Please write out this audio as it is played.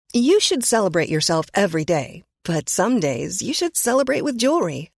You should celebrate yourself every day, but some days you should celebrate with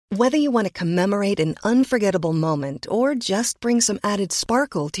jewelry. Whether you want to commemorate an unforgettable moment or just bring some added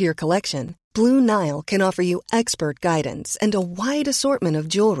sparkle to your collection, Blue Nile can offer you expert guidance and a wide assortment of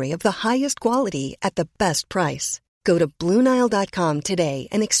jewelry of the highest quality at the best price. Go to BlueNile.com today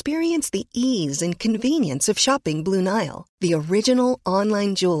and experience the ease and convenience of shopping Blue Nile, the original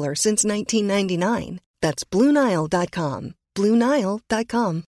online jeweler since 1999. That's BlueNile.com.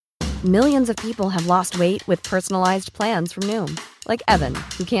 BlueNile.com. Millions of people have lost weight with personalized plans from Noom. Like Evan,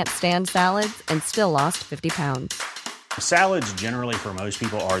 who can't stand salads and still lost 50 pounds. Salads generally for most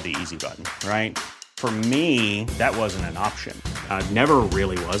people are the easy button, right? For me, that wasn't an option. I never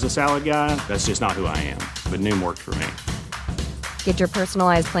really was a salad guy. That's just not who I am. But Noom worked for me. Get your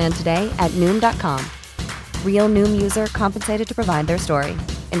personalized plan today at Noom.com. Real Noom user compensated to provide their story.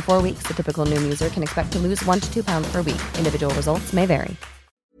 In 4 weeks, the typical Noom user can expect to lose 1 to 2 pounds per week. Individual results may vary.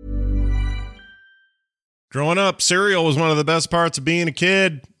 Growing up, cereal was one of the best parts of being a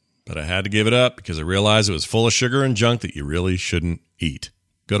kid, but I had to give it up because I realized it was full of sugar and junk that you really shouldn't eat.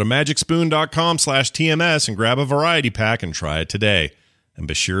 Go to magicspoon.com/TMS and grab a variety pack and try it today. And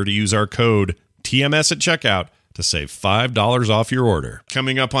be sure to use our code TMS at checkout to save $5 off your order.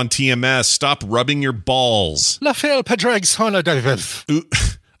 Coming up on TMS, stop rubbing your balls. Lafayette Padraig's Hona David.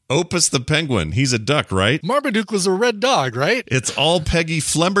 Opus the penguin. He's a duck, right? Marmaduke was a red dog, right? It's all Peggy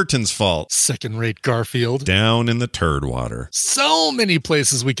Flemberton's fault. Second-rate Garfield. Down in the turd water. So many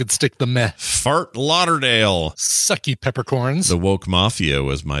places we could stick the meh. Fart Lauderdale. Sucky peppercorns. The Woke Mafia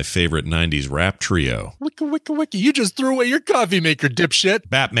was my favorite 90s rap trio. Wicka, wicka, wicka. You just threw away your coffee maker, dipshit.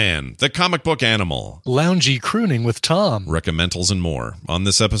 Batman. The comic book animal. Loungy crooning with Tom. Recommendals and more on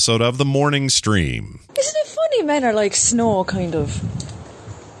this episode of The Morning Stream. Isn't it funny men are like snow, kind of?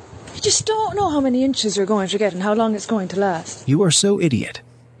 You just don't know how many inches you're going to get and how long it's going to last. You are so idiot.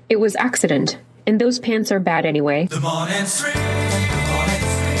 It was accident, and those pants are bad anyway. The Morning Stream, the Morning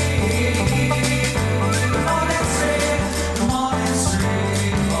Stream, the Morning Stream, the Morning Stream,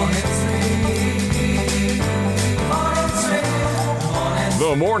 the Morning Stream,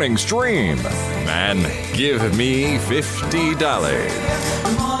 The Morning Stream. Man, give me $50.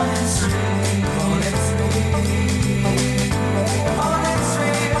 the Morning Stream.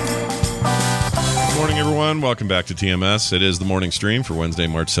 Good morning, everyone. Welcome back to TMS. It is the morning stream for Wednesday,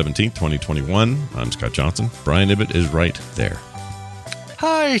 March 17th, 2021. I'm Scott Johnson. Brian Ibbett is right there.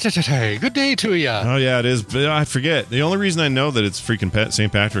 Hi, good day to you. Oh, yeah, it is. But I forget. The only reason I know that it's freaking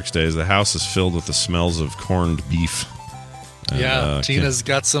St. Patrick's Day is the house is filled with the smells of corned beef. And, Tina's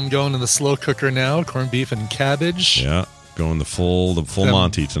got some going in the slow cooker now, corned beef and cabbage. Yeah, going the full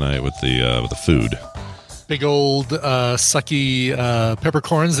Monty tonight with the food. Big old sucky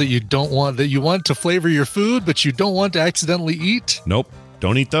peppercorns that you want to flavor your food, but you don't want to accidentally eat. Nope,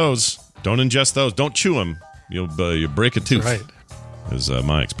 don't eat those. Don't ingest those. Don't chew them. You'll break a tooth. That's right. Is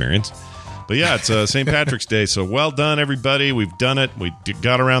my experience. But yeah, it's St. Patrick's Day, so well done, everybody. We've done it. We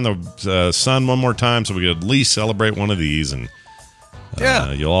got around the sun one more time, so we could at least celebrate one of these, and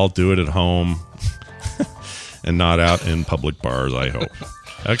you'll all do it at home and not out in public bars, I hope.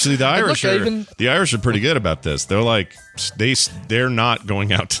 Actually, the Irish are pretty good about this. They're like they're not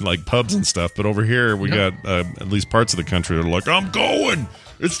going out to like pubs and stuff, but over here we got at least parts of the country that are like, I'm going.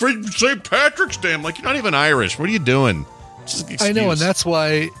 It's St. Patrick's Day. I'm like, you're not even Irish. What are you doing? I know, and that's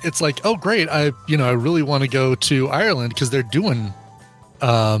why it's like, oh great, I really want to go to Ireland because they're doing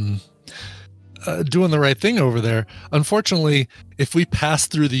the right thing over there. Unfortunately, if we pass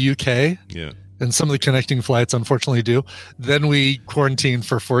through the UK, and some of the connecting flights unfortunately do, then we quarantine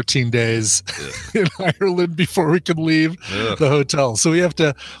for 14 days in Ireland before we can leave the hotel. So we have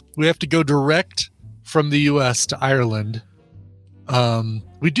to go direct from the US to Ireland.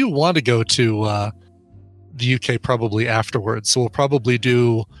 We do want to go to the UK probably afterwards. So we'll probably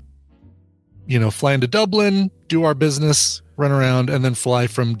do, fly into Dublin, do our business, run around, and then fly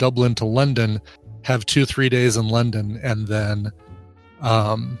from Dublin to London, have 2-3 days in London, and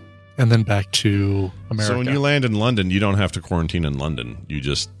then back to America. So when you land in London, you don't have to quarantine in London. You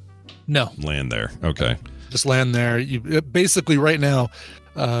just land there. Okay. Just land there. You basically right now,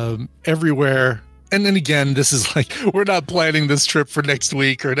 everywhere. And then again, this is like, we're not planning this trip for next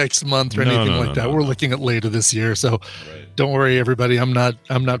week or next month or anything like that. We're looking at later this year. So don't worry, everybody. I'm not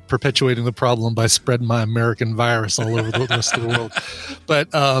perpetuating the problem by spreading my American virus all over the rest of the world.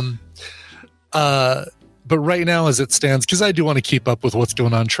 But right now, as it stands, because I do want to keep up with what's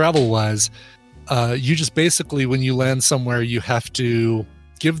going on travel-wise, you just basically, when you land somewhere, you have to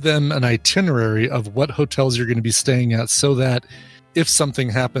give them an itinerary of what hotels you're going to be staying at so that if something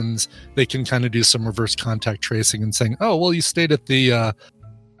happens, they can kind of do some reverse contact tracing and saying, oh, well, you stayed at the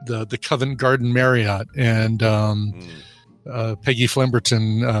the Covent Garden Marriott, and Peggy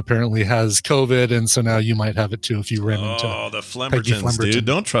Flemberton apparently has COVID, and so now you might have it too if you ran into. Oh, the Flembertons, dude!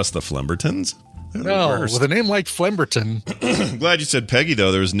 Don't trust the Flembertons. No, with a name like Flemberton. I'm glad you said Peggy,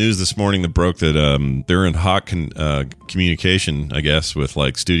 though. There was news this morning that broke that they're in hot communication, I guess, with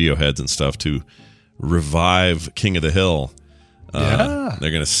like studio heads and stuff to revive King of the Hill. They're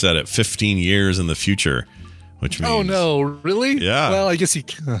going to set it 15 years in the future, which means... Oh, no, really? Yeah. Well, I guess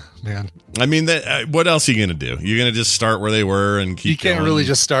man. I mean, what else are you going to do? You're going to just start where they were and keep You can't going? really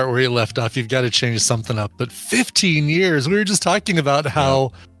just start where you left off. You've got to change something up. But 15 years, we were just talking about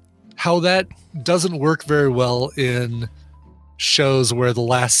how that doesn't work very well in shows where the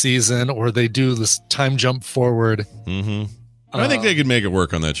last season or they do this time jump forward. Mm-hmm. I think they could make it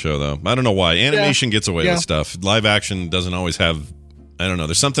work on that show, though. I don't know why. Animation gets away with stuff. Live action doesn't always have... I don't know.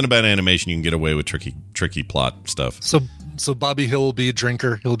 There's something about animation you can get away with tricky plot stuff. So Bobby Hill will be a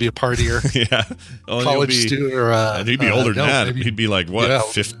drinker. He'll be a partier. Yeah. College student. Or, he'd be older than that. Maybe. He'd be like, what,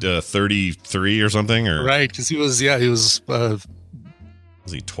 33 or something? Or right, because he was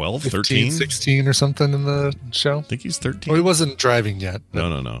was he 12, 15, 13? 16 or something in the show? I think he's 13. Well, he wasn't driving yet.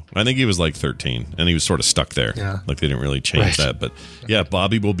 No. I think he was like 13, and he was sort of stuck there. Yeah. Like they didn't really change that. But yeah,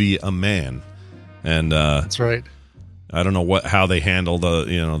 Bobby will be a man. And that's right. I don't know how they handle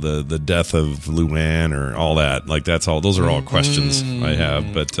the death of Luann or all that. Like that's all. Those are all questions I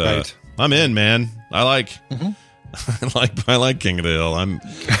have. But I'm in, man. I like I like King of the Hill.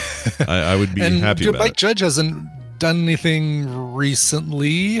 I would be happy about Mike it. Judge hasn't done anything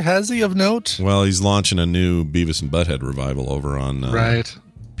recently, has he, of note? Well, he's launching a new Beavis and Butthead revival over on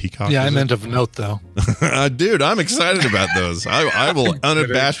Peacock. Yeah, I meant of note, though. Dude, I'm excited about those. I will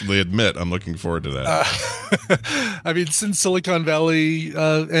unabashedly admit I'm looking forward to that. I mean, since Silicon Valley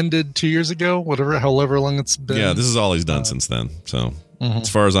ended 2 years ago, however long it's been. Yeah, this is all he's done since then. So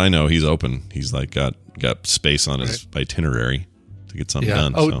as far as I know, he's open. He's like got space on his itinerary to get something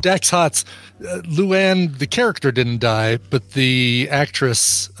done. Oh, so. Dax Hotz. Luann, the character didn't die, but the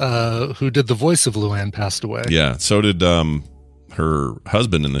actress who did the voice of Luann passed away. Yeah, so did her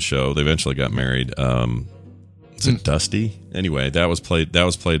husband in the show. They eventually got married. Is it Dusty? Anyway, that was played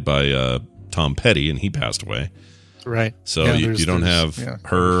by Tom Petty, and he passed away. Right. So you don't have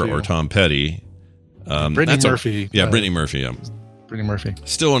her or Tom Petty. Brittany Murphy. Brittany Murphy. Yeah. Brittany Murphy.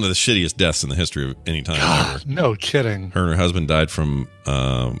 Still one of the shittiest deaths in the history of any time ever. No kidding. Her and her husband died from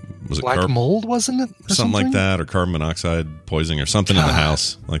was it black mold, wasn't it? Something like that, or carbon monoxide poisoning, or something in the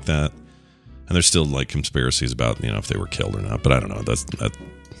house like that. And there's still like conspiracies about if they were killed or not, but I don't know.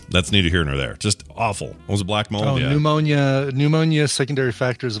 That's neither here nor there. Just awful. What was it, black mold? Oh, pneumonia, secondary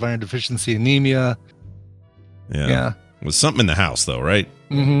factors of iron deficiency, anemia. Yeah. It was something in the house, though, right?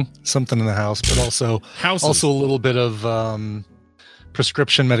 Mm-hmm. Something in the house, but also a little bit of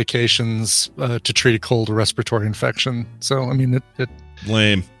prescription medications to treat a cold or respiratory infection. So I mean, it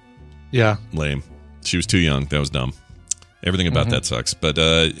lame. Yeah, lame. She was too young. That was dumb. Everything about that sucks. But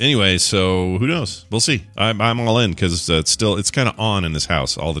anyway, so who knows? We'll see. I'm all in because it's kind of on in this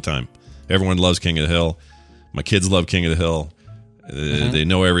house all the time. Everyone loves King of the Hill. My kids love King of the Hill. They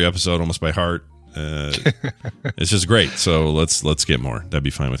know every episode almost by heart. It's just great. So let's get more. That'd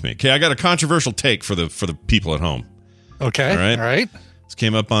be fine with me. Okay, I got a controversial take for the people at home. Okay. All right. This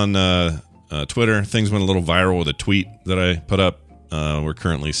came up on Twitter. Things went a little viral with a tweet that I put up. We're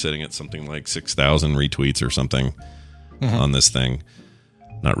currently sitting at something like 6,000 retweets or something on this thing.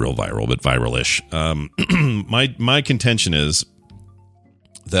 Not real viral, but viral-ish. My contention is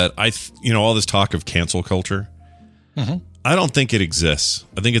that all this talk of cancel culture, I don't think it exists.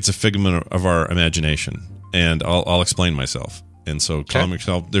 I think it's a figment of our imagination, and I'll explain myself. And so, calm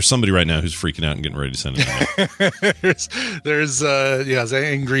yourself. There's somebody right now who's freaking out and getting ready to send it. there's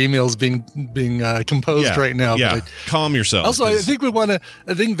angry emails being composed right now. Yeah, but calm yourself. Also, I think we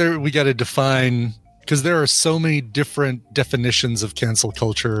got to define, because there are so many different definitions of cancel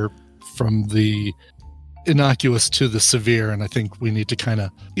culture, from the innocuous to the severe, and I think we need to kind of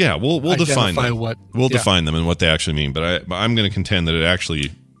we'll define them. We'll define them and what they actually mean. But I'm going to contend that it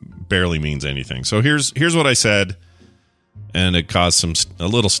actually barely means anything. So here's what I said. And it caused a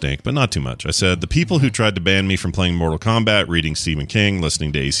little stink, but not too much. I said, the people who tried to ban me from playing Mortal Kombat, reading Stephen King,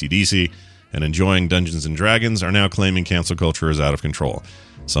 listening to AC/DC, and enjoying Dungeons & Dragons are now claiming cancel culture is out of control.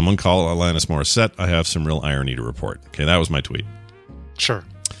 Someone call Alanis Morissette. I have some real irony to report. Okay, that was my tweet. Sure.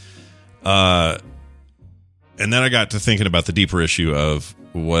 And then I got to thinking about the deeper issue of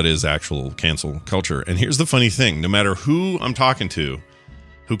what is actual cancel culture. And here's the funny thing. No matter who I'm talking to,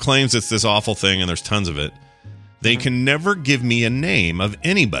 who claims it's this awful thing, and there's tons of it, they can never give me a name of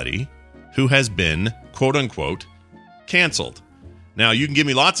anybody who has been, quote unquote, canceled. Now, you can give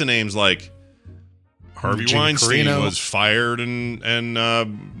me lots of names like Harvey Gina Weinstein Carino was fired and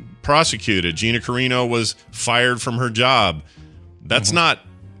prosecuted. Gina Carino was fired from her job. That's not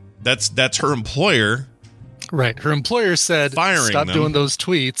that's her employer. Right. Her employer said, firing stop them. doing those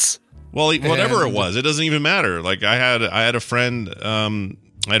tweets. Well, whatever it was, it doesn't even matter. Like I had a friend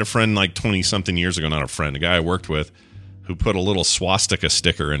like 20 something years ago, not a friend, a guy I worked with, who put a little swastika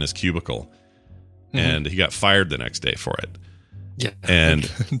sticker in his cubicle, and he got fired the next day for it. Yeah, and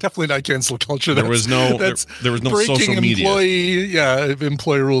definitely not cancel culture. There was no social media.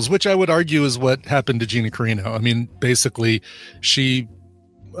 Employee rules, which I would argue is what happened to Gina Carino. I mean, basically, she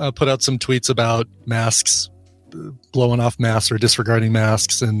put out some tweets about masks, blowing off masks or disregarding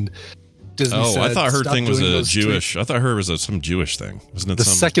masks, and Disney said, I thought her thing was a Jewish. Tweets. I thought her was some Jewish thing, wasn't it? The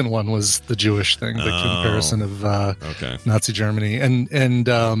second one was the Jewish thing, the comparison of Nazi Germany, and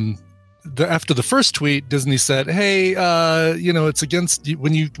after the first tweet, Disney said, "Hey, it's against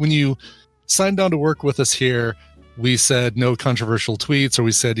when you signed on to work with us here. We said no controversial tweets, or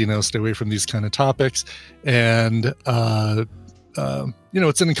we said stay away from these kind of topics, and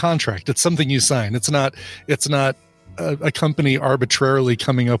it's in a contract. It's something you sign. It's not a company arbitrarily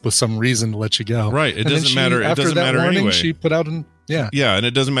coming up with some reason to let you go. Right. It doesn't matter. It doesn't matter anyway. She put out and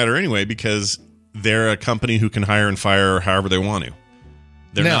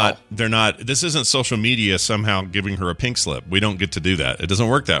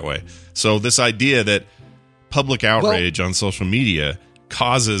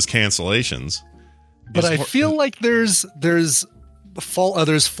But I feel like there's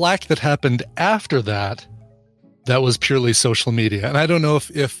flack that happened after that was purely social media. And I don't know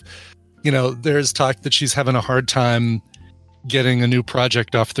if there's talk that she's having a hard time getting a new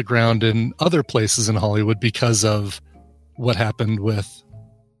project off the ground in other places in Hollywood because of what happened with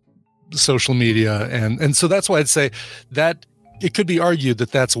social media. And so that's why I'd say that it could be argued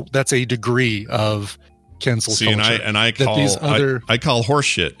that that's a degree of cancel culture. I call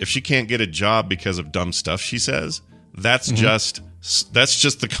horseshit. If she can't get a job because of dumb stuff she says, that's just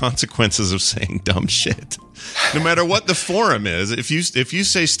the consequences of saying dumb shit. No matter what the forum is, if you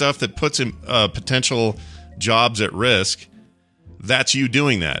say stuff that puts potential jobs at risk, that's you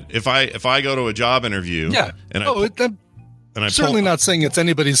doing that. If I go to a job interview, I'm certainly not saying it's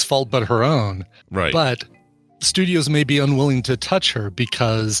anybody's fault but her own. Right. But studios may be unwilling to touch her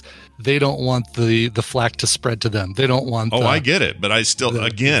because they don't want the flack to spread to them. They don't want. I get it, but I still,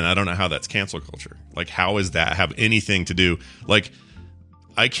 again, I don't know how that's cancel culture. Like, how does that have anything to do? Like,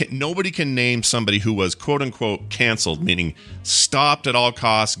 nobody can name somebody who was quote unquote canceled, meaning stopped at all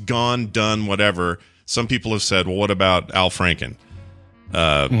costs, gone, done, whatever. Some people have said, well, what about Al Franken?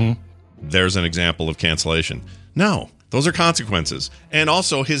 There's an example of cancellation. No, those are consequences. And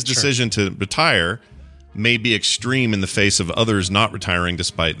also his decision to retire may be extreme in the face of others not retiring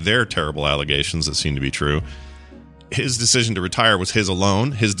despite their terrible allegations that seem to be true. His decision to retire was his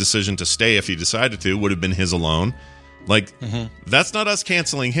alone. His decision to stay, if he decided to, would have been his alone. Like, that's not us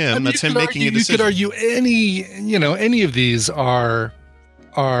canceling him. That's him making a decision. You could argue any of these are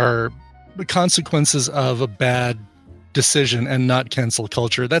the consequences of a bad decision and not cancel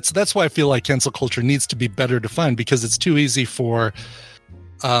culture. That's why I feel like cancel culture needs to be better defined, because it's too easy for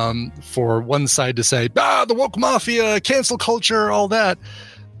one side to say, the woke mafia, cancel culture, all that.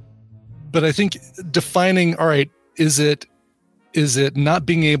 But I think defining, all right, is it not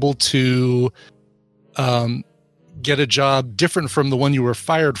being able to get a job different from the one you were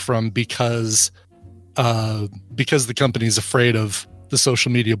fired from because the company's afraid of the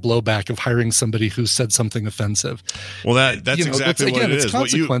social media blowback of hiring somebody who said something offensive? Well, that's exactly what it is.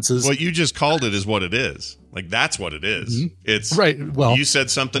 Consequences. What you just called it is what it is. Like, that's what it is. It's right. Well, you said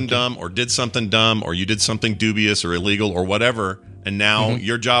something dumb or did something dumb or you did something dubious or illegal or whatever, and now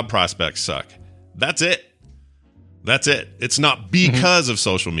your job prospects suck. That's it. That's it. It's not because of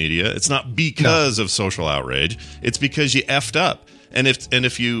social media. It's not because of social outrage. It's because you effed up. And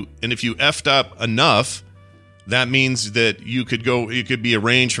if you effed up enough, that means that you could be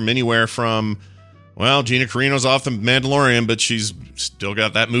arranged from anywhere from, well, Gina Carino's off the Mandalorian, but she's still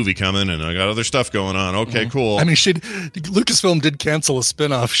got that movie coming, and I got other stuff going on. Okay, cool. I mean, Lucasfilm did cancel a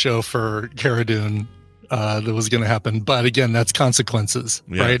spin-off show for Cara Dune that was going to happen, but again, that's consequences,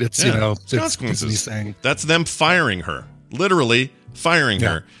 right? It's it's consequences. Disney saying that's them firing her, literally firing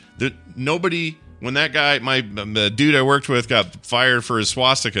her. Nobody, when that guy, the dude I worked with, got fired for his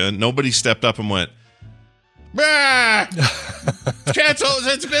swastika, nobody stepped up and went, cancel.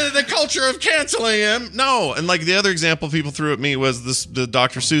 It's been the culture of canceling him. No. And like the other example people threw at me was the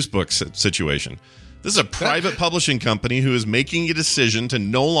Dr. Seuss book situation. This is a private publishing company who is making a decision to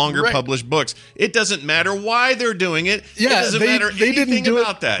no longer publish books. It doesn't matter why they're doing it. Yeah, it doesn't matter anything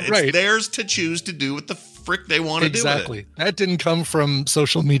about that. Right. It's theirs to choose to do what the frick they want to do with it. Exactly. That didn't come from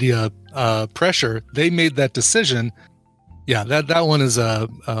social media pressure. They made that decision. Yeah, that one is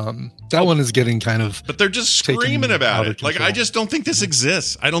one is getting kind of. But they're just screaming about it. Like, I just don't think this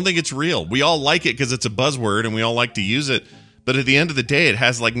exists. I don't think it's real. We all like it because it's a buzzword and we all like to use it. But at the end of the day, it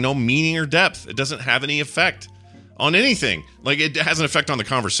has like no meaning or depth. It doesn't have any effect on anything. Like, it has an effect on the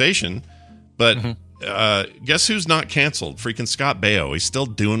conversation. But guess who's not canceled? Freaking Scott Baio. He's still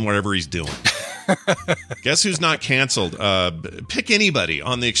doing whatever he's doing. Guess who's not canceled? Pick anybody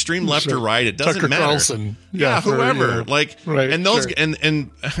on the extreme left or right. It doesn't Tucker matter. Carlson. Whoever. And those sure.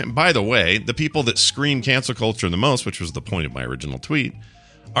 and by the way, the people that scream cancel culture the most, which was the point of my original tweet,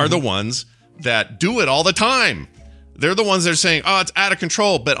 are the ones that do it all the time. They're the ones that are saying, "Oh, it's out of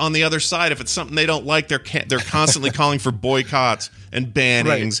control." But on the other side, if it's something they don't like, they're constantly calling for boycotts and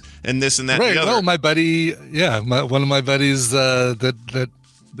bannings and this and that. Right. And the other. Well, my buddy, one of my buddies that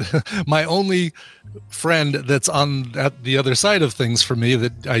my only friend that's at the other side of things for me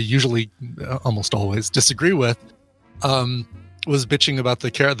that I usually almost always disagree with, was bitching about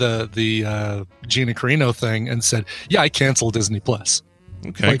the Gina Carino thing and said, "Yeah, I canceled Disney Plus."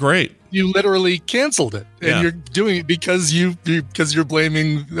 Okay, great. You literally canceled it, and you're doing it because you're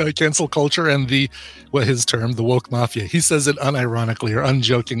blaming cancel culture and his term, the woke mafia. He says it unironically or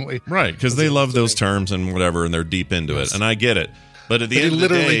unjokingly, right? Because they love those terms and whatever, and they're deep into it, and I get it. But at the end of the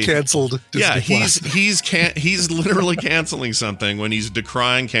day, literally canceled Disney Plus. he's literally canceling something when he's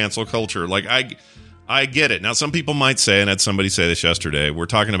decrying cancel culture. Like, I get it. Now, some people might say, and I had somebody say this yesterday, we're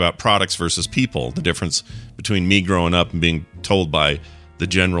talking about products versus people. The difference between me growing up and being told by the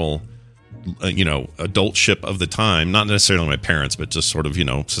general, adultship of the time, not necessarily my parents, but just sort of,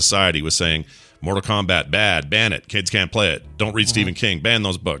 society was saying, Mortal Kombat, bad, ban it. Kids can't play it. Don't read Stephen King. Ban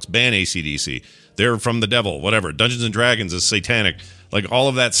those books. Ban AC/DC. They're from the devil, whatever. Dungeons and Dragons is satanic. Like, all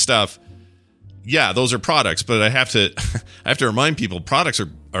of that stuff. Yeah, those are products, but I have to remind people, products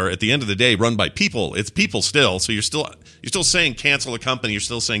are at the end of the day run by people. It's people still. So you're still saying cancel a company. You're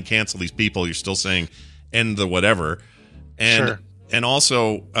still saying cancel these people. You're still saying end the whatever. And sure. And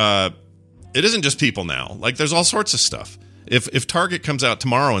also, it isn't just people now. Like, there's all sorts of stuff. If Target comes out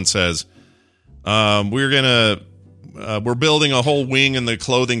tomorrow and says, we're building a whole wing in the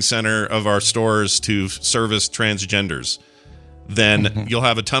clothing center of our stores to service transgenders, then you'll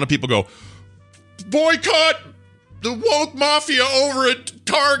have a ton of people go, boycott the woke mafia over at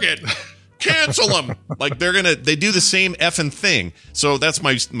Target. Cancel them. Like, they do the same effing thing. So that's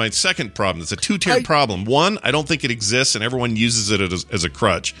my second problem. It's a two-tiered problem. One, I don't think it exists and everyone uses it as a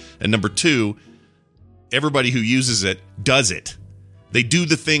crutch. And number two, everybody who uses it does it. They do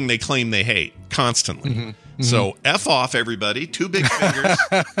the thing they claim they hate constantly. So F off, everybody. Two big fingers.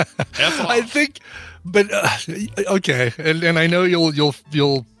 F off. I think, but okay. And I know you'll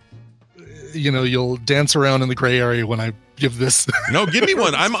dance around in the gray area when I give this. No, give me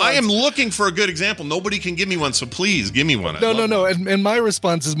one. I am looking for a good example. Nobody can give me one, so please give me one. No. And my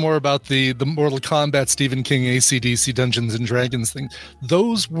response is more about the Mortal Kombat, Stephen King, AC/DC, Dungeons and Dragons thing.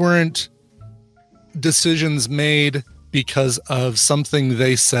 Those weren't decisions made because of something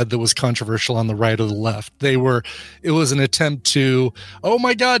they said that was controversial on the right or the left. It was an attempt to, oh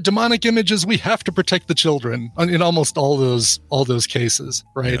my God, demonic images, we have to protect the children in almost all those cases,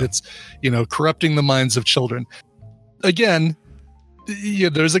 right? Yeah. It's, corrupting the minds of children. Again,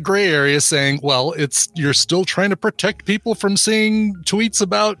 there's a gray area saying, well, you're still trying to protect people from seeing tweets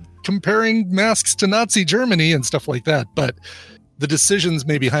about comparing masks to Nazi Germany and stuff like that. But the decisions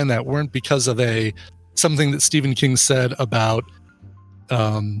made behind that weren't because of something that Stephen King said about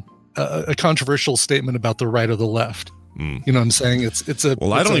a controversial statement about the right or the left. You know what I'm saying?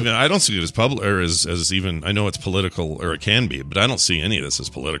 I don't see it as public or as even, I know it's political or it can be, but I don't see any of this as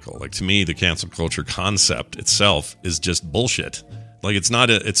political. Like, to me, the cancel culture concept itself is just bullshit. Like, it's not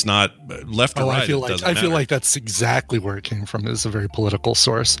left or right. I feel like that's exactly where it came from, is a very political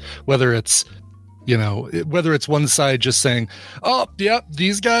source, whether it's one side just saying, oh, yeah,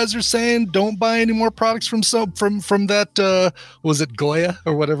 these guys are saying don't buy any more products from that, was it Goya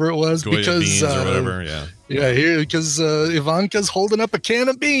or whatever it was? Goya because beans or whatever, yeah. Yeah, here, because Ivanka's holding up a can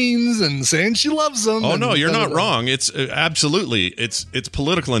of beans and saying she loves them. Oh, no, you're not wrong. It's absolutely, it's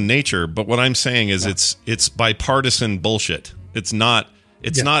political in nature, but what I'm saying is it's bipartisan bullshit. It's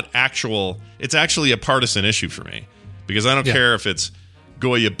actual, it's actually a partisan issue for me, because I don't care if it's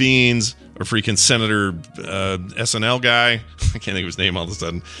Goya beans or freaking Senator SNL guy. I can't think of his name all of a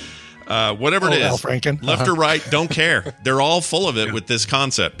sudden. whatever it is, Al Franken. left or right, don't care. They're all full of it with this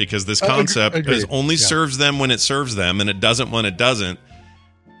concept because this concept only serves them when it serves them, and it doesn't when it doesn't.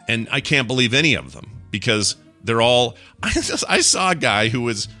 And I can't believe any of them because they're all. I saw a guy who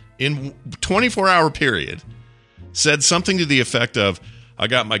was in 24-hour period said something to the effect of, I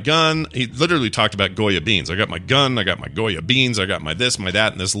got my gun. He literally talked about Goya beans. I got my gun. I got my Goya beans. I got my this, my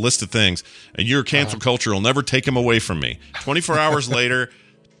that, and this list of things. And your cancel culture will never take them away from me. 24 hours later,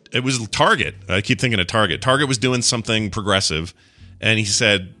 it was Target. I keep thinking of Target. Target was doing something progressive, and he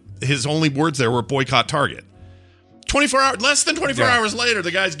said his only words there were boycott Target. 24 hours, less than 24 hours later, the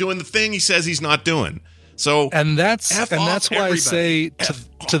guy's doing the thing he says he's not doing. So, and that's why everybody. I say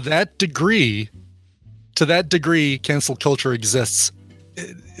to that degree, cancel culture exists.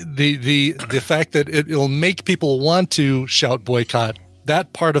 The fact that it'll make people want to shout boycott,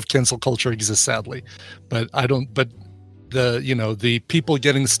 that part of cancel culture exists, sadly. But the people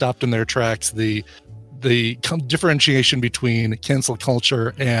getting stopped in their tracks, the differentiation between cancel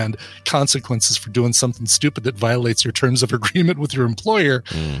culture and consequences for doing something stupid that violates your terms of agreement with your employer,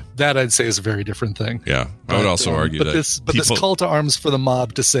 that I'd say is a very different thing. Yeah, I would also argue that. This call to arms for the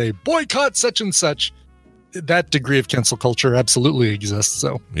mob to say boycott such and such, that degree of cancel culture absolutely exists.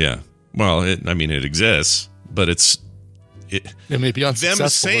 So yeah, well, it exists, but it may be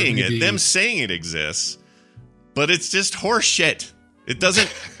unsuccessful. Them saying it exists, but it's just horse shit. It doesn't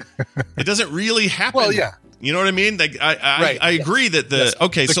really happen. Well, yeah, you know what I mean. Like I agree that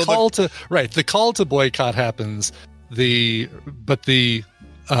the call to boycott happens. The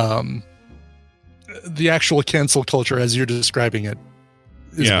actual cancel culture, as you're describing it.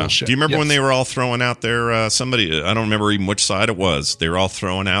 Bullshit. Do you remember when they were all throwing out their somebody? I don't remember even which side it was. They were all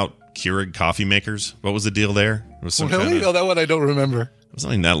throwing out Keurig coffee makers. What was the deal there? It was that one I don't remember. It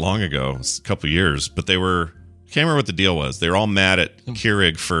wasn't even that long ago. It was a couple of years, but they were. I can't remember what the deal was. They were all mad at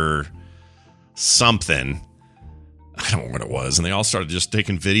Keurig for something. I don't know what it was, and they all started just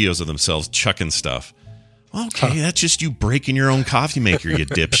taking videos of themselves chucking stuff. Okay, that's just you breaking your own coffee maker, you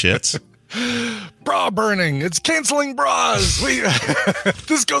dipshits. Bra burning. It's canceling bras.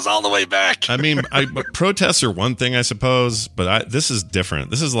 This goes all the way back. I mean, protests are one thing, I suppose, but this is different.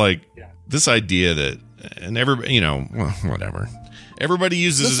 This is like this idea that, and everybody, whatever. Everybody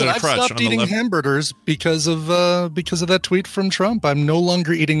uses it as a crutch. I've stopped eating hamburgers because of that tweet from Trump. I'm no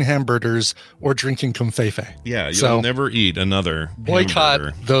longer eating hamburgers or drinking Confefe. Yeah, you'll never eat another boycott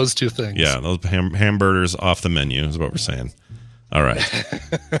hamburger. Those two things. Yeah, those hamburgers off the menu is what we're saying. All right.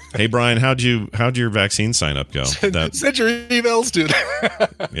 Hey, Brian, how'd your vaccine sign up go? Send your emails, dude.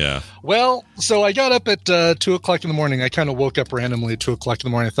 Yeah. Well, so I got up at 2:00 in the morning. I kind of woke up randomly at 2:00 in the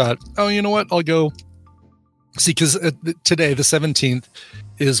morning. I thought, oh, you know what? I'll go see, because today, the 17th,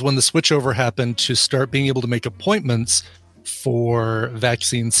 is when the switchover happened to start being able to make appointments for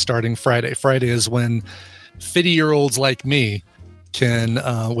vaccines starting Friday. Friday is when 50-year-olds like me can,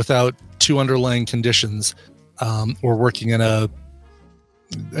 without two underlying conditions, or working in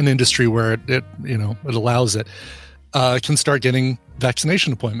an industry where it allows it, can start getting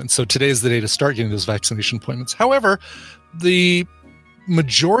vaccination appointments. So today is the day to start getting those vaccination appointments. However, the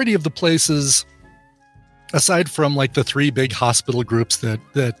majority of the places, aside from like the three big hospital groups that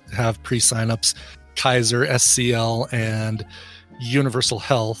have pre-signups, Kaiser, SCL, and Universal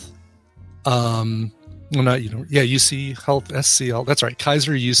Health, UC Health, SCL. That's right,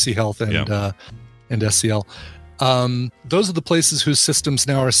 Kaiser, UC Health, and SCL. Those are the places whose systems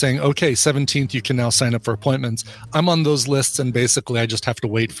now are saying, okay, 17th, you can now sign up for appointments. I'm on those lists, and basically I just have to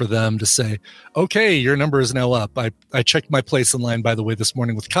wait for them to say, okay, your number is now up. I checked my place in line, by the way, this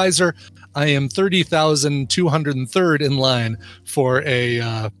morning with Kaiser. I am 30,203rd in line for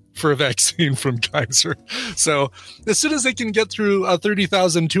a vaccine from Kaiser. So as soon as they can get through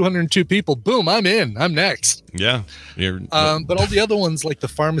 30,202 people, boom, I'm in. I'm next. Yeah. But all the other ones, like the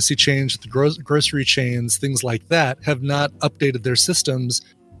pharmacy chains, the grocery chains, things like that, have not updated their systems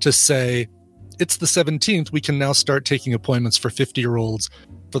to say, it's the 17th. We can now start taking appointments for 50-year-olds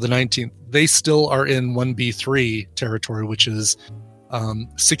for the 19th. They still are in 1B3 territory, which is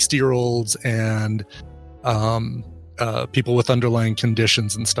 60-year-olds and people with underlying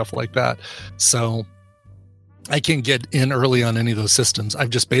conditions and stuff like that. So I can't get in early on any of those systems.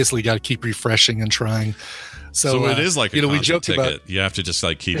 I've just basically got to keep refreshing and trying. So it is like a we joked ticket. about, you have to just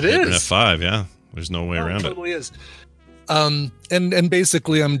like keep hitting F5. Yeah, there's no way around it. Totally is. And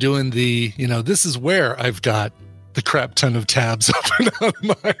basically I'm doing the, this is where I've got the crap ton of tabs open on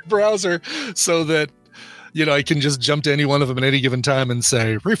my browser so that I can just jump to any one of them at any given time and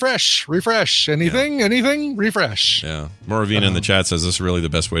say, refresh, anything, refresh. Yeah. Moravina in the chat says this is really the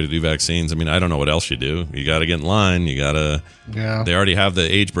best way to do vaccines. I mean, I don't know what else you do. You got to get in line. You got to, they already have the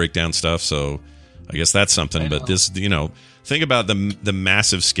age breakdown stuff. So I guess that's something. But this, think about the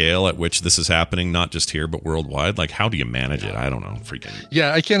massive scale at which this is happening, not just here, but worldwide. Like, how do you manage it? I don't know. Freaking.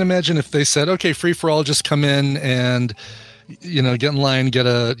 Yeah. I can't imagine if they said, okay, free for all, just come in and, get in line, get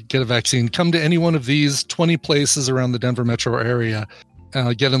a vaccine, come to any one of these 20 places around the Denver metro area,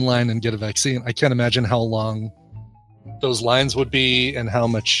 get in line and get a vaccine. I can't imagine how long those lines would be and how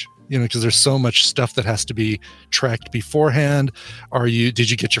much, because there's so much stuff that has to be tracked beforehand. Did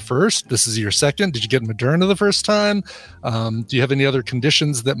you get your first? This is your second. Did you get Moderna the first time? Do you have any other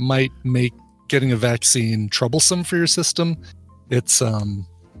conditions that might make getting a vaccine troublesome for your system? It's,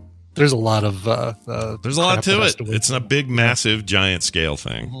 there's a lot of there's a lot to it. It's a big, massive, giant scale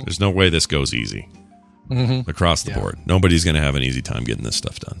thing. Mm-hmm. There's no way this goes easy across the board. Nobody's going to have an easy time getting this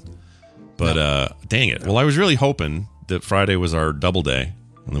stuff done. But dang it. Well, I was really hoping that Friday was our double day.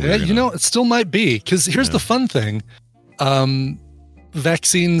 It still might be, because here's the fun thing.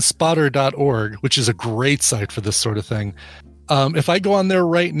 Vaccinespotter.org, which is a great site for this sort of thing. If I go on there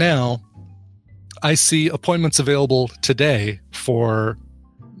right now, I see appointments available today for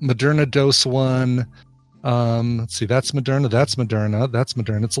Moderna dose 1. Let's see, that's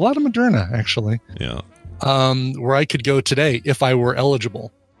Moderna. It's a lot of Moderna, actually. Yeah. Where I could go today if I were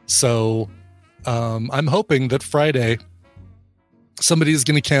eligible. So I'm hoping that Friday somebody's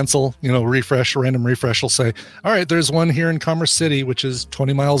going to cancel, random refresh will say, all right, there's one here in Commerce City, which is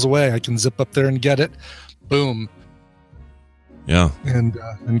 20 miles away. I can zip up there and get it. Boom. Yeah, and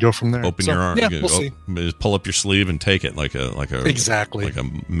go from there. Open your arm. Yeah, we'll see. Just pull up your sleeve and take it like a exactly like a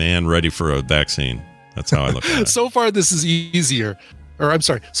man ready for a vaccine. That's how I look at it. So far, this is easier, or I'm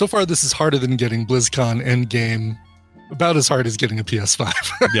sorry. So far, this is harder than getting BlizzCon Endgame. About as hard as getting a PS5.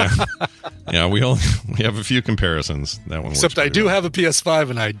 yeah. We have a few comparisons. That one. Except I do have a PS5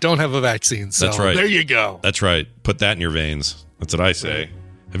 and I don't have a vaccine. So that's right. There you go. That's right. Put that in your veins. That's what I say. Right.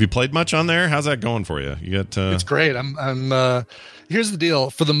 Have you played much on there? How's that going for you? You got It's great. I'm here's the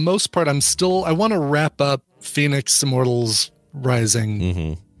deal. For the most part, I want to wrap up Phoenix Immortals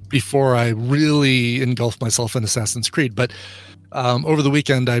Rising before I really engulf myself in Assassin's Creed. But over the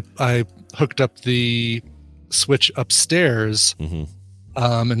weekend I hooked up the Switch upstairs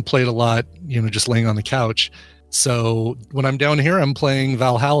and played a lot, just laying on the couch. So when I'm down here, I'm playing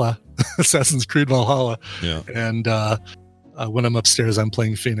Valhalla, Assassin's Creed Valhalla. Yeah. And when I'm upstairs, I'm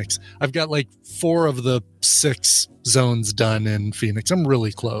playing Phoenix. I've got like 4 of the 6 zones done in Phoenix. I'm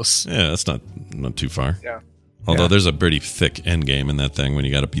really close. Yeah, that's not too far. Yeah. Although there's a pretty thick end game in that thing when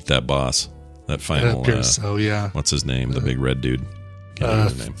you got to beat that boss. That final. It appears so, yeah. What's his name? The big red dude.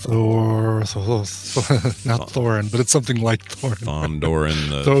 Thor, not Thorin, but it's something like Thorin.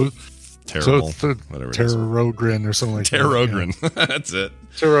 Thondoran, terrible, whatever. Terrogrin or something like Terrogrin. that. Yeah. That's it.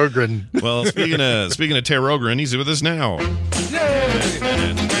 Terrogrin. Well, speaking of Terrogrin, he's with us now.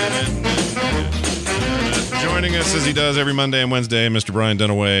 Yay! Joining us as he does every Monday and Wednesday, Mr. Brian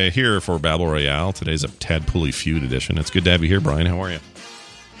Dunaway here for Battle Royale. Today's a Tadpooly Feud edition. It's good to have you here, Brian. How are you?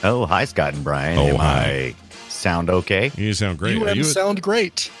 Oh, hi, Scott and Brian. Oh, hi. Sound okay? You sound great. You sound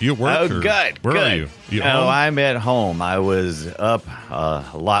great. You at work? Oh, good. Where good. are you? You home? I'm at home. I was up a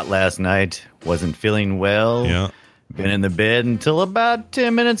lot last night. Wasn't feeling well. Yeah. Been in the bed until about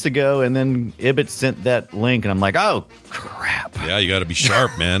 10 minutes ago, and then Ibbot sent that link, and I'm like, oh, crap. Yeah, you got to be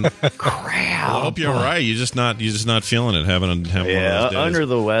sharp, man. Crap. Well, I hope you're all right. You're just not feeling it. Having one of those days. Under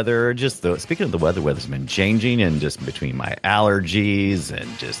the weather. Speaking of the weather's been changing, and just between my allergies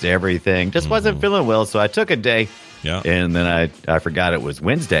and just everything, just wasn't feeling well. So I took a day. Yeah. And then I forgot it was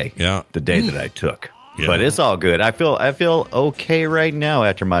Wednesday. Yeah. The day that I took. Yeah. But it's all good. I feel okay right now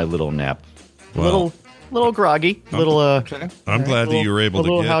after my little nap. Little groggy. Okay. I'm glad that you were able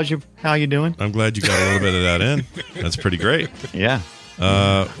to get. How you doing? I'm glad you got a little bit of that in. That's pretty great. Yeah.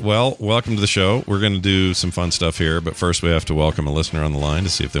 Well, welcome to the show. We're going to do some fun stuff here, but first we have to welcome a listener on the line to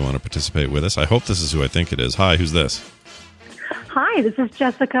see if they want to participate with us. I hope this is who I think it is. Hi, who's this? Hi, this is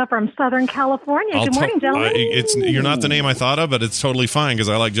Jessica from Southern California. Good morning, gentlemen. You're not the name I thought of, but it's totally fine because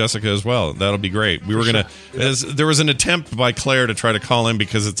I like Jessica as well. That'll be great. We were going to... There was an attempt by Claire to try to call in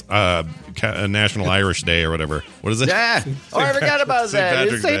because it's a National Irish Day or whatever. What is it? Yeah. I forgot about that.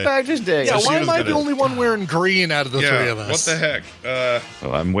 It's St. Patrick's Day. Yeah, why am I the only one wearing green out of the 3 of us? What the heck?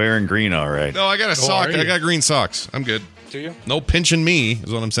 I'm wearing green, all right. No, I got a sock. I got green socks. I'm good. Do you? No pinching me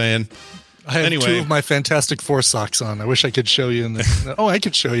is what I'm saying. I have 2 of my Fantastic Four socks on. I wish I could show you. I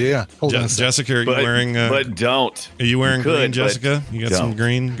could show you, yeah. Hold on a second. Jessica, are you wearing... but don't. Are you wearing green, Jessica? You got some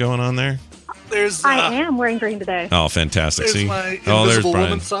green going on there? there's. I am wearing green today. Oh, fantastic! There's See, my there's Invisible Brian.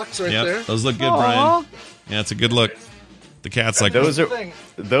 Woman socks right there. Those look good, Aww. Brian. Yeah, it's a good look. The cat's like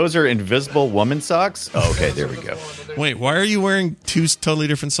those are Invisible Woman socks. Oh, okay, there we go. Wait, why are you wearing two totally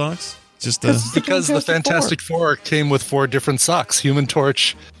different socks? Just because the Fantastic Four came with 4 different socks: Human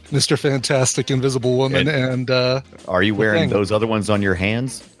Torch, Mr. Fantastic, Invisible Woman, and are you wearing those other ones on your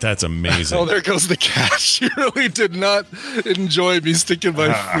hands? That's amazing. Oh, there goes the cat. She really did not enjoy me sticking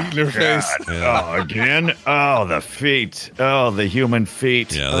my feet in her face. Yeah. Oh, again? Oh, the feet. Oh, the human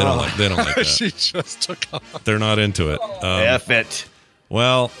feet. Yeah, they don't like that. She just took off. They're not into it. F it.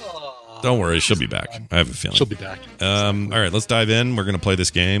 Well, don't worry, she'll be back. I have a feeling She'll be back. All right, let's dive in. We're going to play this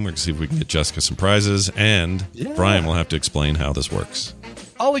game. We're going to see if we can get Jessica some prizes, and Brian will have to explain how this works.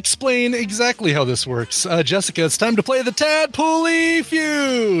 I'll explain exactly how this works. Jessica, it's time to play the Tadpool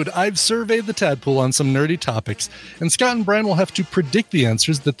Feud. I've surveyed the Tadpool on some nerdy topics, and Scott and Brian will have to predict the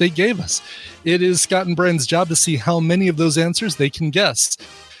answers that they gave us. It is Scott and Brian's job to see how many of those answers they can guess.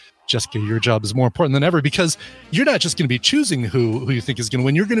 Jessica, your job is more important than ever because you're not just going to be choosing who you think is going to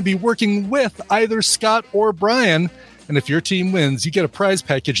win. You're going to be working with either Scott or Brian. And if your team wins, you get a prize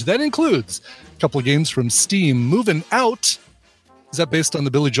package that includes a couple of games from Steam. Moving Out. Is that based on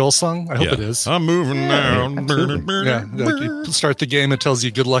the Billy Joel song? I hope it is. I'm moving out. Yeah, like you start the game, it tells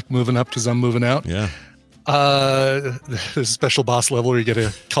you good luck moving up because I'm moving out. Yeah. There's a special boss level where you get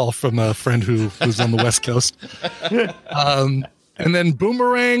a call from a friend who's on the West Coast. And then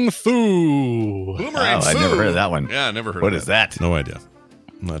Boomerang Foo. Boomerang Foo. I've never heard of that one. Yeah, I never heard What of is that? No idea.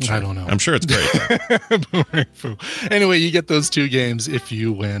 I'm not sure. I don't know. I'm sure it's great. Boomerang Foo. Anyway, you get those 2 games if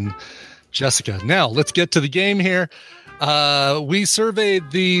you win, Jessica. Now, let's get to the game here. We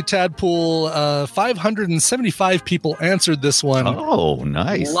surveyed the Tadpool. 575 people answered this one. Oh,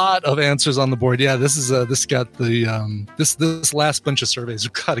 nice! A lot of answers on the board. Yeah, this got the this last bunch of surveys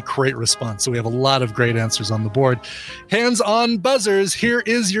got a great response. So we have a lot of great answers on the board. Hands on buzzers. Here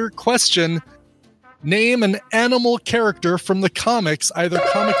is your question. Name an animal character from the comics, either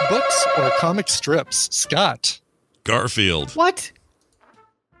comic books or comic strips. Scott. Garfield. What?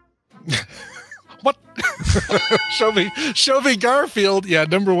 What? Show me Garfield. Yeah,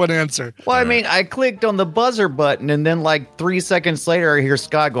 number 1 answer. Well, I mean, I clicked on the buzzer button, and then like 3 seconds later, I hear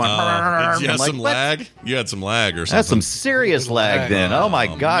Scott going. You had some lag? You had some lag or something. That's some serious lag then. Oh my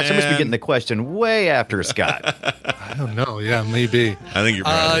gosh, I must be man. getting the question way after Scott. I don't know. Yeah, maybe. I think you're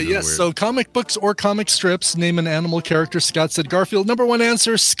right. Yes, so comic books or comic strips, name an animal character. Scott said Garfield. Number 1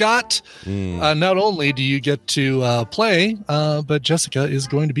 answer, Scott. Not only do you get to play, but Jessica is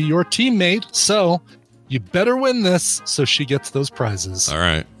going to be your teammate. So you better win this so she gets those prizes. All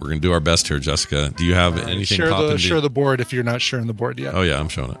right. We're going to do our best here, Jessica. Do you have anything Share the board if you're not sharing the board yet. Oh, yeah, I'm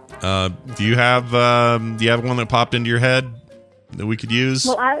showing it. Do you have one that popped into your head that we could use?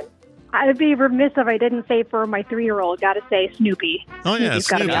 Well, I'd be remiss if I didn't say for my 3-year-old. Got to say Snoopy. Oh, yeah, Snoopy's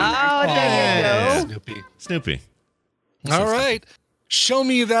gotta Snoopy. be on there. there you go. Snoopy. Snoopy. All right. Show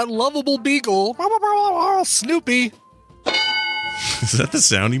me that lovable beagle. Snoopy. Is that the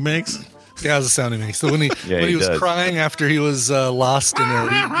sound he makes? Yeah, that's the sound he makes. So when he he was does. crying after he was lost in a...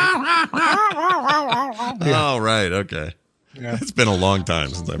 Oh, right. Okay. Yeah. It's been a long time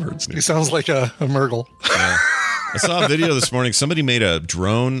since I've heard Snoopy. He sounds like a Murgle. Yeah. I saw a video this morning. Somebody made a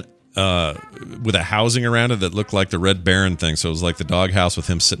drone with a housing around it that looked like the Red Baron thing. So it was like the doghouse with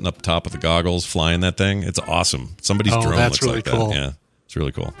him sitting up top of the goggles, flying that thing. It's awesome. Somebody's drone that's looks really like cool. that. Yeah, it's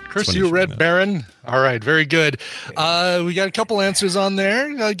really cool. Curse you, Red Baron. All right, very good. We got a couple answers on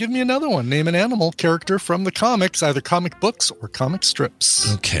there. Give me another one. Name an animal character from the comics, either comic books or comic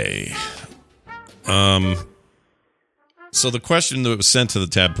strips. Okay. So the question that was sent to the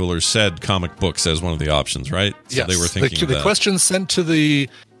Tadpoolers said comic books as one of the options, right? So Yes. they were thinking the question sent to the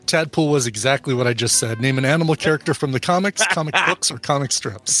Tadpool was exactly what I just said. Name an animal character from the comics, comic books, or comic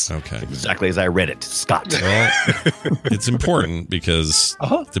strips. Okay. Exactly as I read it, Scott. Well, it's important because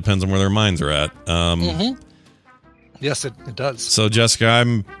it depends on where their minds are at. Yes, it does. So,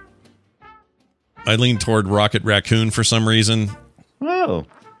 Jessica, I lean toward Rocket Raccoon for some reason. Oh.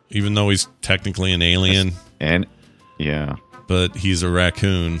 Even though he's technically an alien. And, yeah. But he's a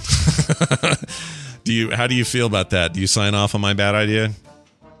raccoon. How do you feel about that? Do you sign off on my bad idea?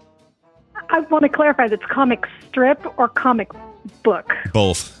 I want to clarify if it's comic strip or comic book.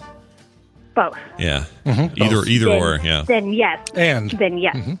 Both. Both. Yeah. Mm-hmm. Either Then- or, yeah. Then yes. Then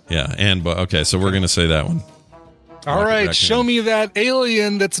yes. Yeah, okay, so we're going to say that one. All right, Raccoon. show me that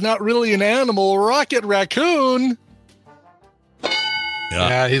alien that's not really an animal, Rocket Raccoon.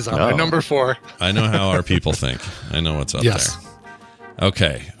 Yeah, he's on my number 4. I know how our people think. I know what's up there.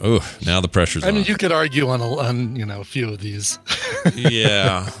 Okay. Ooh, now the pressure's on. I mean, you could argue on a few of these.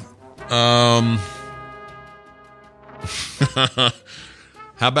 Yeah. How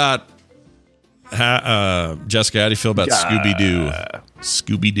about Jessica? How do you feel about Scooby Doo?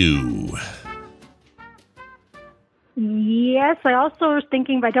 Scooby Doo. Yes, I also was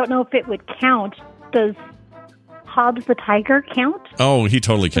thinking, but I don't know if it would count. Does Hobbs the Tiger count? Oh, he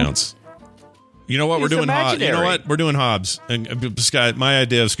totally counts. You know what? We're doing Hobbs. imaginary. You know what? We're doing Hobbs. And Scott, my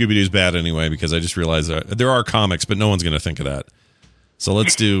idea of Scooby Doo is bad anyway because I just realized that there are comics, but no one's going to think of that. So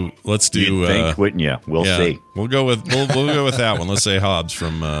let's do. You'd think, wouldn't you? We'll see. We'll go with that one. Let's say Hobbs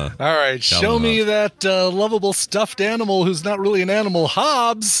from. All right, show me that lovable stuffed animal who's not really an animal.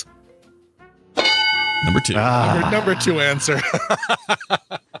 Hobbs. Number 2. Number 2 answer.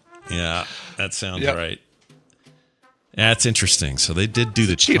 Yeah, that sounds right. That's interesting. So they did do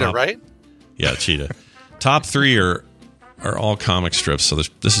the cheetah, right? Yeah, cheetah. Top 3 are all comic strips, so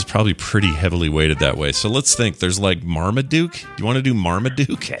this is probably pretty heavily weighted that way. So let's think. There's like Marmaduke. Do you want to do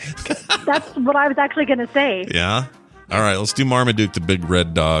Marmaduke? That's what I was actually going to say. Yeah? All right, let's do Marmaduke, the big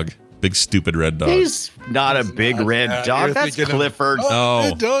red dog. Big stupid red dog. He's not a big red dog. That's Clifford.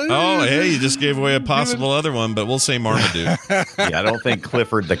 Hey, you just gave away a possible other one, but we'll say Marmaduke. Yeah, I don't think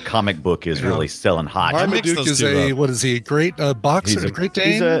Clifford, the comic book, is really selling hot. Marmaduke is what is he? A great boxer? He's a Great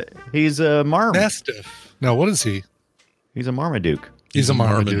Dane? He's a Mastiff. No, what is he? He's a Marmaduke. He's a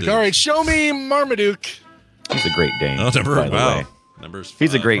Marmaduke. All right, show me Marmaduke. He's a Great Dane. Oh, by the way.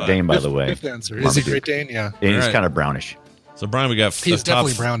 He's a Great Dane, by the way. Fifth answer. Is he Great Dane? Yeah. And he's kind of brownish. So, Brian, we got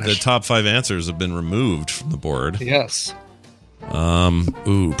the top 5 answers have been removed from the board. Yes.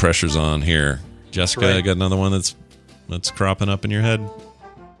 Pressure's on here. Jessica, I got another one that's cropping up in your head.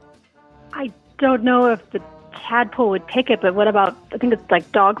 I don't know if the tadpole would pick it, but what about, I think it's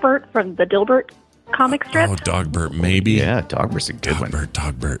like Dogbert from the Dilbert comic strip? Oh, Dogbert, maybe. Yeah, Dogbert's a good one.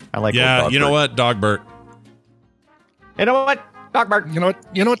 Dogbert. I like Yeah, Dogbert. you know what? Dogbert. You know what? Dogbert. You know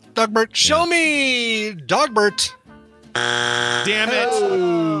what, Dogbert? Show me Dogbert. Damn it!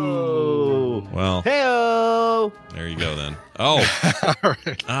 Oh. Well, hey-o. There you go then. Oh, all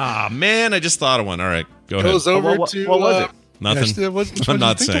right. Ah, man, I just thought of one. All right, go Goes ahead. over to what was it? Nothing. I'm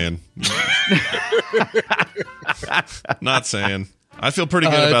not saying. Not saying. I feel pretty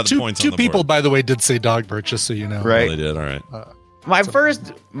good about the points on the board. 2 people, by the way, did say Dogbert, just so you know. Right. Oh, they did. All right.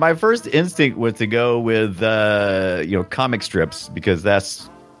 My first instinct was to go with comic strips because that's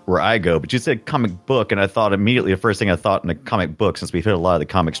where I go. But you said comic book, and I thought immediately the first thing I thought in a comic book, since we've hit a lot of the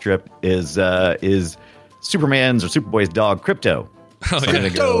comic strip, is Superman's or Superboy's dog Crypto. So I'm gonna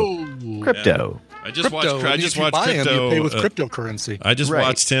go Crypto. Yeah. I just watched if you Crypto. Buy him, you pay with cryptocurrency. I just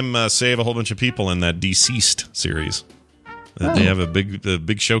watched him save a whole bunch of people in that Deceased series. They have a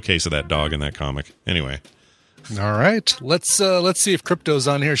big showcase of that dog in that comic. Anyway. All right, let's see if Crypto's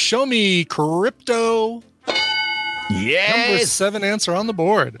on here. Show me Crypto. Yes. Number 7 answer on the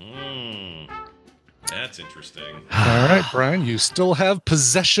board. That's interesting. All right, Brian, you still have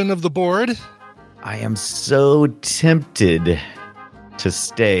possession of the board. I am so tempted to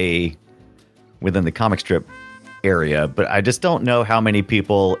stay within the comic strip area, but I just don't know how many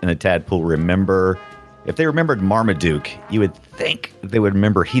people in a tadpole remember. If they remembered Marmaduke, you would think they would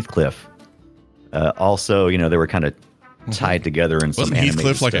remember Heathcliff. Also, they were kind of tied together in some animated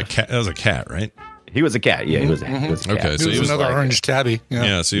Heathcliff like stuff. a cat? That was a cat, right? He was a cat. Yeah, he was a cat. Okay, so he was another like, orange tabby.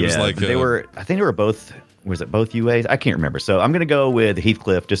 Yeah, so he was like they were. I think they were both. Was it both UAs? I can't remember. So I'm going to go with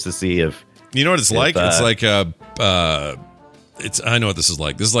Heathcliff just to see if you know what it's like. It's like I know what this is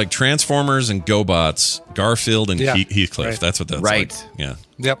like. This is like Transformers and GoBots, Garfield and Heathcliff. Right. That's what that's right. like. Yeah.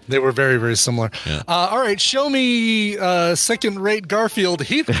 Yep, they were very, very similar. Yeah. All right, show me second-rate Garfield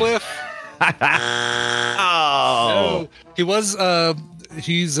Heathcliff. Oh, he was.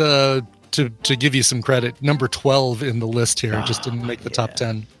 He's to give you some credit, number 12 in the list here. Just didn't make the top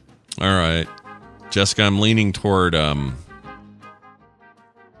 10. All right, Jessica, I'm leaning toward. I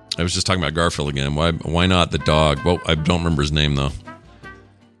was just talking about Garfield again. Why not the dog? Well, I don't remember his name though.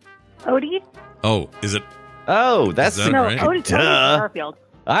 Odie? Oh, is it? Oh, that's is that No, right? Odie's Garfield.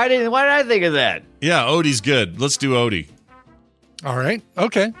 Why did I think of that? Yeah, Odie's good. Let's do Odie. All right,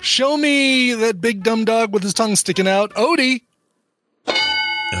 okay. Show me that big dumb dog with his tongue sticking out, Odie.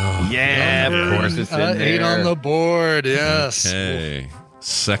 Yeah, of course it's in there. 8 on the board. Yes. Okay.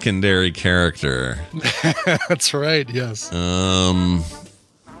 Secondary character. That's right. Yes.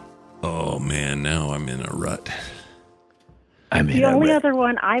 Oh man, now I'm in a rut. The only other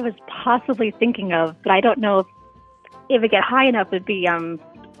one I was possibly thinking of, but I don't know if it get high enough, would be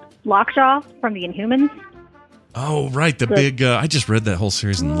Lockjaw from the Inhumans. Oh right, the big. I just read that whole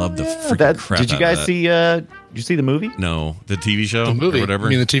series and loved the freaking crap. Did you out of guys that. see? Did you see the movie? No, the TV show, The movie. or whatever.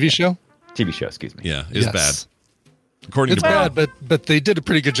 You mean the TV show? TV show, excuse me. Yeah, it's bad. According it's to bad, but they did a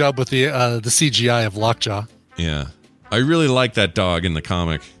pretty good job with the CGI of Lockjaw. Yeah, I really like that dog in the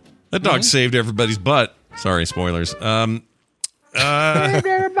comic. That dog saved everybody's butt. Sorry, spoilers.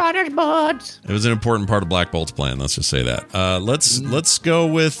 Everybody's butt. It was an important part of Black Bolt's plan. Let's just say that. Let's go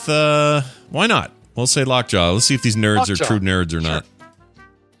with why not? We'll say Lockjaw. Let's see if these nerds are true nerds or not.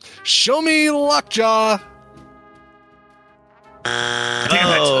 Show me Lockjaw. Damn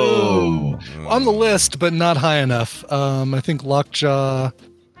it. Oh. On the list, but not high enough. I think Lockjaw.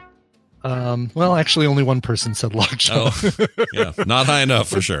 Well, actually, only one person said Lockjaw. Oh, yeah, not high enough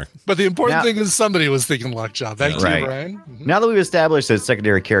for sure. But the important thing is somebody was thinking Lockjaw. Back to you, Brian. Mm-hmm. Now that we've established that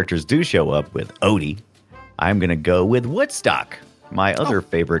secondary characters do show up with Odie, I'm going to go with Woodstock, my other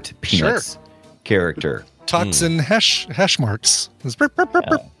favorite Peanuts character. Toxin hash marks.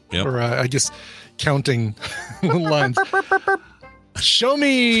 Yep. Or I guess counting lines. Show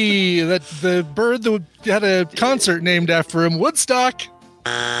me that the bird that had a concert named after him, Woodstock.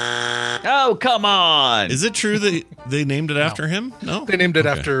 Oh, come on. Is it true that they named it after him? No? They named it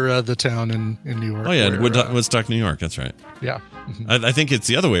after the town in New York. Oh, yeah, Woodstock, New York. That's right. Yeah. I think it's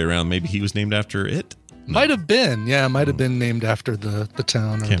the other way around. Maybe he was named after it? No. Might have been. Yeah, might have been named after the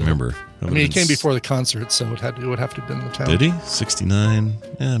town. Can't remember. I mean, he came before the concert, so it would have to have been the town. Did he? 69?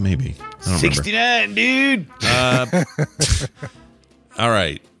 Yeah, maybe. I don't 69, dude. All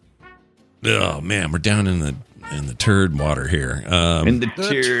right. Oh, man, we're down in the turd water here. In the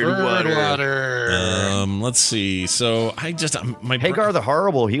turd water. Let's see. So I just Hagar the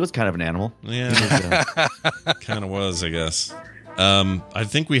Horrible. He was kind of an animal. Yeah, kind of was, I guess. I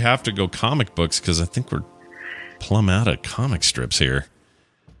think we have to go comic books because I think we're plumb out of comic strips here.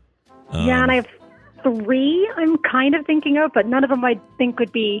 Yeah, and I have 3 I'm kind of thinking of, but none of them I think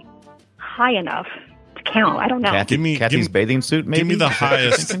would be high enough to count. I don't know. Kathy's bathing suit, maybe? Give me the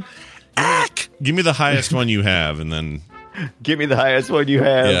highest. Give me the highest one you have, and then... Give me the highest one you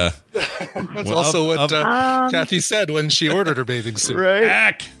have. Yeah. That's also what Kathy said when she ordered her bathing suit.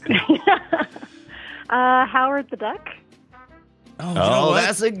 Right. Howard the Duck. Oh, you know what?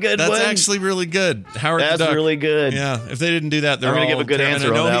 That's a good one. That's actually really good. Howard the Duck. That's really good. Yeah, if they didn't do that, they're I'm going to give a good answer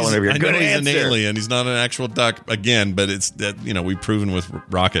on that one. I know he's an alien. He's not an actual duck, again, but it's that we've proven with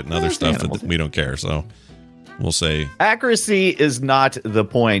Rocket and other stuff that we don't care, so we'll say... Accuracy is not the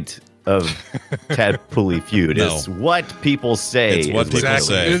point of Tadpooley Feud. No. It's what people say. It's what people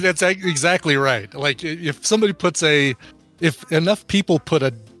say. That's exactly right. Like, if somebody if enough people put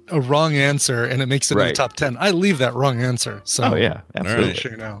a wrong answer and it makes it in the top 10, I leave that wrong answer. So, oh, yeah, absolutely. Right.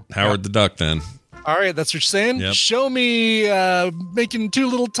 Sure now. Howard the Duck, then. All right, that's what you're saying? Yep. Show me making 2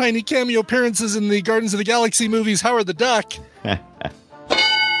 little tiny cameo appearances in the Guardians of the Galaxy movies, Howard the Duck. Yeah.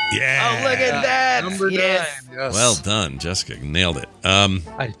 Oh, look at that. Number 9. Yes. Well done, Jessica. Nailed it.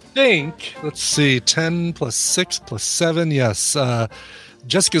 I think, let's see, 10 plus 6 plus 7. Yes.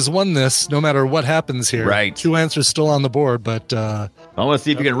 Jessica's won this no matter what happens here. Right. 2 answers still on the board, but... I want to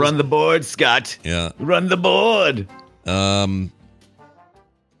see if you can run the board, Scott. Yeah. Run the board. All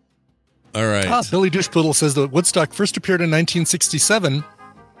right. Billy Douchepoodle says that Woodstock first appeared in 1967,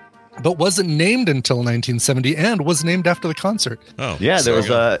 but wasn't named until 1970 and was named after the concert. Oh, yeah, there was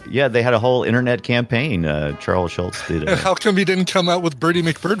they had a whole internet campaign. Charles Schultz did. And how come he didn't come out with Bertie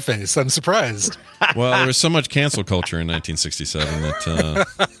McBirdface? I'm surprised. Well, there was so much cancel culture in 1967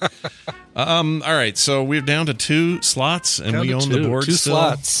 that. All right, so we're down to 2 slots, and we own the board. 2 still.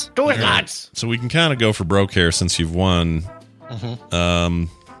 slots. 2 slots. So we can kind of go for broke here since you've won. Mm-hmm.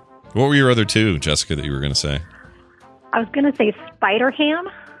 What were your other 2, Jessica, that you were going to say? I was going to say Spider-Ham.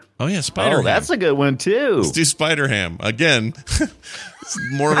 Oh, yeah, Spider-Ham. Oh, that's a good one, too. Let's do Spider-Ham. Again, it's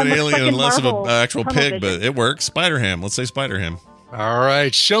more of an alien and less of an actual pig, but it works. Spider-Ham. Let's say Spider-Ham. All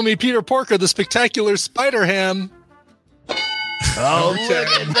right. Show me Peter Porker, the spectacular Spider-Ham. Oh, look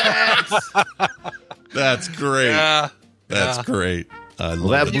at that. That's great. Yeah. That's great.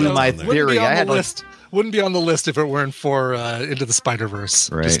 That blew my theory. I had wouldn't be on the list if it weren't for Into the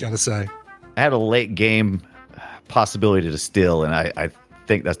Spider-Verse. Right. Just got to say. I had a late game possibility to steal, and I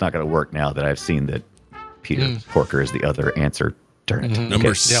think that's not going to work now that I've seen that Peter Porker is the other answer. Darn it.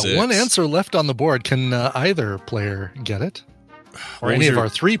 Number 6. Yeah, 1 answer left on the board. Can either player get it? Or any of our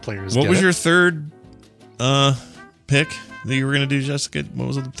 3 players What get was it? your third pick that you were going to do, Jessica? What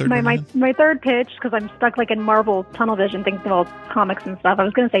was the third one? My third pitch, because I'm stuck like in Marvel tunnel vision thinking about comics and stuff, I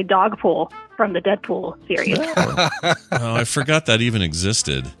was going to say Dogpool from the Deadpool series. Oh, I forgot that even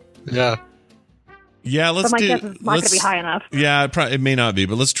existed. Yeah. Yeah, let's do. My guess is not going to be high enough. Yeah, it may not be,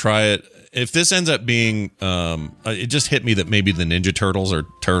 but let's try it. If this ends up being, it just hit me that maybe the Ninja Turtles are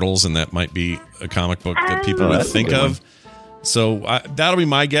turtles, and that might be a comic book that people would think of. So that'll be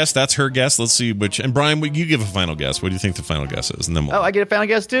my guess. That's her guess. Let's see which. And Brian, you give a final guess. What do you think the final guess is? And then I get a final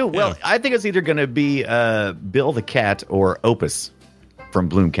guess too. Well, I think it's either going to be Bill the cat or Opus from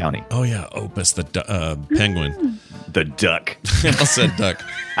Bloom County. Oh yeah, Opus the penguin, the duck. I said duck.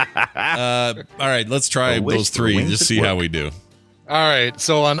 All right, let's try those three. Just see how we do. All right,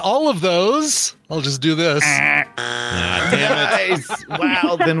 so on all of those, I'll just do this. Damn it. Nice.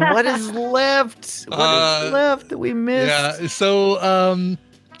 Wow, then what is left? What is left that we missed? Yeah, so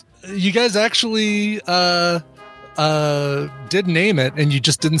you guys actually did name it, and you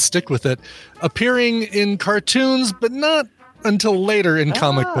just didn't stick with it. Appearing in cartoons, but not until later in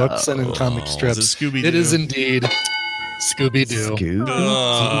comic books and in comic strips. Is it Scooby-Doo? It is indeed Scooby-Doo.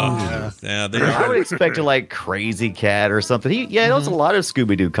 I would expect a like Crazy Cat or something. There's a lot of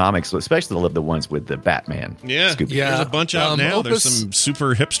Scooby-Doo comics, especially the ones with the Batman. Yeah, there's a bunch out now. Opus, there's some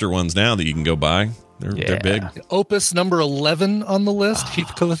super hipster ones now that you can go buy. They're big. Opus number 11 on the list.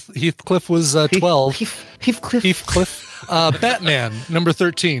 Heathcliff was 12. Heathcliff. Batman number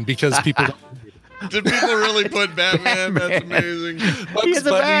 13 because people. Did people really put Batman? That's amazing. He has a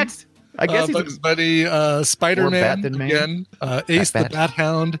bat. I guess he's Bugs Bunny, Spider-Man again, Ace the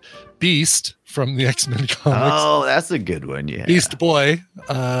Bat-Hound, Beast from the X-Men comics. Oh, that's a good one, yeah. Beast Boy,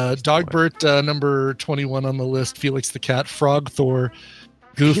 Dogbert, number 21 on the list, Felix the Cat, Frog Thor,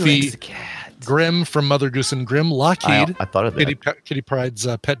 Goofy, Grimm from Mother Goose and Grimm, Lockheed. I thought of that. Kitty Pryde's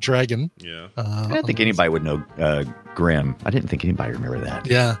pet dragon. Yeah. I didn't think anybody would know Grimm. I didn't think anybody would remember that.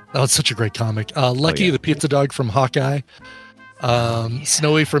 Yeah, that was such a great comic. Lucky the pizza dog from Hawkeye.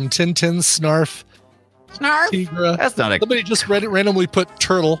 Snowy from Tintin, Snarf, Tigra. That's not a. Somebody just randomly put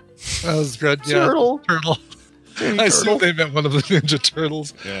Turtle. That was good. Yeah, Turtle. I assume they meant one of the Ninja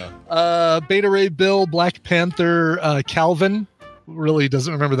Turtles. Yeah. Beta Ray Bill, Black Panther, Calvin. Really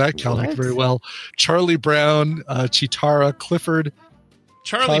doesn't remember that comic very well. Charlie Brown, Chitara, Clifford.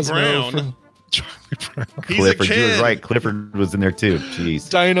 Charlie Brown. Clifford, you were right. Clifford was in there too.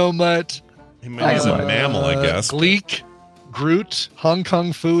 Jeez. Dynamite. He's a mammal, I guess. Gleek. Groot, Hong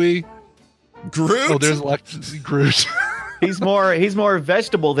Kong Fooey. Groot? Oh, there's Groot. He's more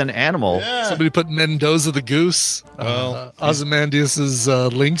vegetable than animal. Yeah. Somebody put Mendoza the Goose. Ozymandias's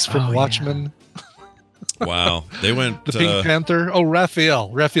Lynx from Watchmen. Wow. They went... the Pink Panther. Oh, Raphael.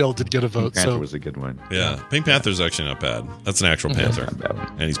 Raphael did get a vote. Pink Panther was a good one. Yeah. Pink Panther's actually not bad. That's an actual panther.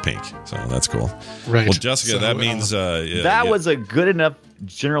 And he's pink. So that's cool. Right. Well, Jessica, that means... that was a good enough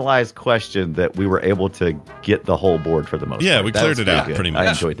generalized question that we were able to get the whole board for the most part. Yeah, we cleared it out pretty much.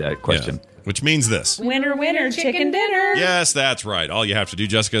 I enjoyed that question. Yeah. Which means this. Winner, winner, chicken dinner. Yes, that's right. All you have to do,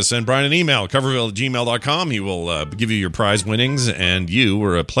 Jessica, is send Brian an email, coverville@gmail.com. He will give you your prize winnings, and you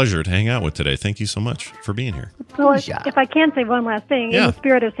were a pleasure to hang out with today. Thank you so much for being here. Well, if I can say one last thing, in the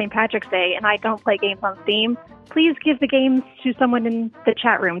spirit of St. Patrick's Day, and I don't play games on Steam, please give the games to someone in the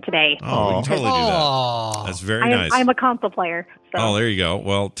chat room today. Oh, we can totally do that. That's very nice. I'm a console player. So. Oh, there you go.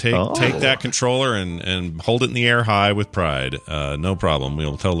 Well, take that controller and hold it in the air high with pride. No problem.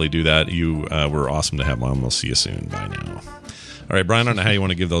 We'll totally do that. You were awesome to have on. We'll see you soon. Bye now. All right, Brian, I don't know how you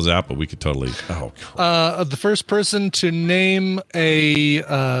want to give those out, but we could totally... the first person to name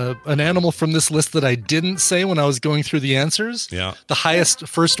an animal from this list that I didn't say when I was going through the answers. Yeah. The highest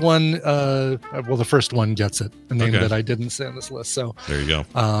first one, the first one gets it. A name that I didn't say on this list. So there you go.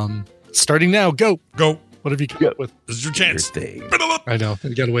 Starting now, go. What have you come up with? This is your chance. I know.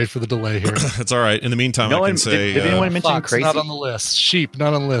 You got to wait for the delay here. That's all right. In the meantime, I can say... Did anyone mention Fox, Crazy? Not on the list. Sheep,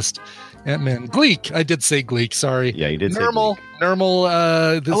 not on the list. Ant-Man. Gleek. I did say Gleek. Sorry. Yeah, you did Nermal. say Gleek.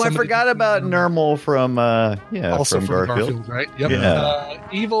 Nermal. I forgot about Nermal from also from Garfield. Right? Yep. Yeah.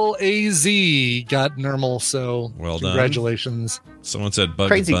 Evil AZ got Nermal, so well done. Congratulations. Someone said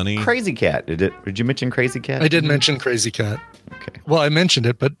Bugs Bunny. Crazy Cat. Did you mention Crazy Cat? I did mention Crazy Cat. Okay. Well, I mentioned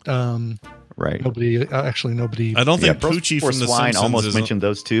it, but right. Nobody. I don't think Poochie from the Swine Simpsons almost mentioned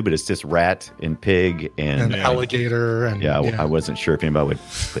those two, but it's just rat and pig and alligator. And I wasn't sure if anybody would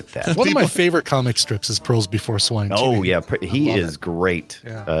put that. One of my favorite comic strips is Pearls Before Swine. Oh yeah, he is great.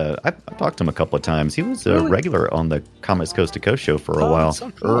 Yeah. I talked to him a couple of times. He was a regular on the Comics Coast to Coast show for a while,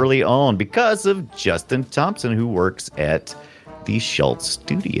 so cool. early on, because of Justin Thompson, who works at the Schultz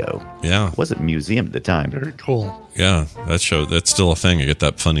Studio. Yeah. It wasn't museum at the time. Very cool. Yeah, that's still a thing. You get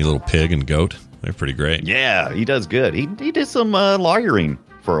that funny little pig and goat. They're pretty great. Yeah, he does good. He did some lawyering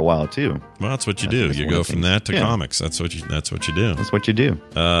for a while too. Well, that's what you do. You go from that to comics. That's what you do. That's what you do.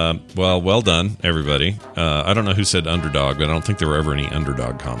 Well done, everybody. I don't know who said Underdog, but I don't think there were ever any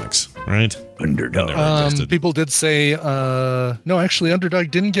Underdog comics, right? Underdog. People did say no. Actually,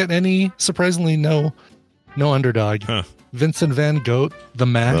 Underdog didn't get any. Surprisingly, no Underdog. Huh. Vincent Van Gogh, The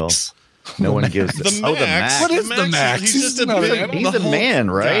Max. No one gives the Max. What is the Max? He's just a big. He's a man,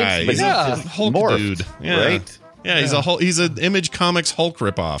 right? Guy. But He's a Hulk morphed, dude, yeah. right? Yeah, he's an Image Comics Hulk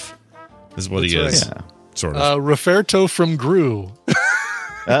ripoff. Is what he is. Yeah. Sort of. Roberto from Gru.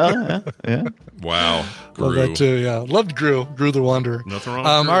 Yeah. Wow. Gru. Love that too. Yeah, loved Gru. Gru the Wanderer. Nothing wrong.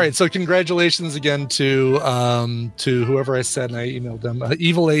 With All Gru. right, so congratulations again to whoever I said, and I emailed them.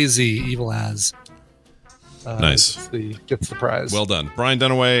 Evil Az. Nice. Gets the prize. Well done, Brian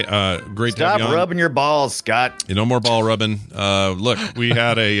Dunaway. Great to have you Stop on. rubbing your balls, Scott. No more ball rubbing. Look, we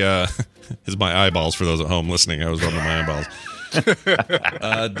had a. Is my eyeballs for those at home listening? I was rubbing my eyeballs.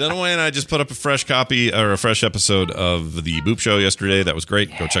 Dunaway and I just put up a fresh copy or a fresh episode of the Boop Show yesterday. That was great.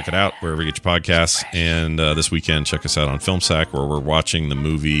 Go check it out wherever you get your podcasts. And this weekend, check us out on FilmSack, where we're watching the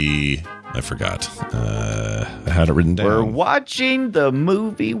movie. I forgot. I had it written down. We're watching the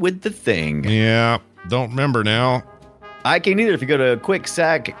movie with the thing. Yeah, don't remember now. I can either. If you go to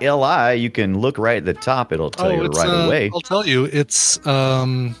QuickSack LI, you can look right at the top. It'll tell you right away. I'll tell you. It's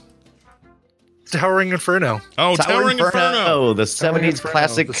Towering Inferno. Oh, Towering Inferno. The 70s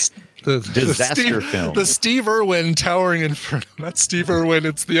classic disaster film. The Steve Irwin Towering Inferno. Not Steve Irwin,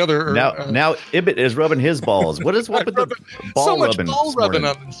 it's the other. Now Ibbott is rubbing his balls. What with the ball so much rubbing? ball rubbing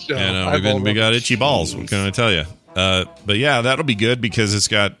on this show. Yeah, no, we got itchy balls. What can I tell you? But yeah, that'll be good because it's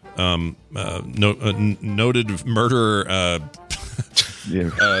got noted murderer.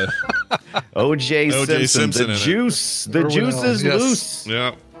 O.J. Simpson. The juice is loose.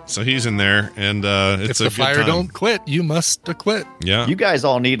 Yeah. So he's in there, and it's if a the good fire time. don't quit, you must acquit. Yeah. You guys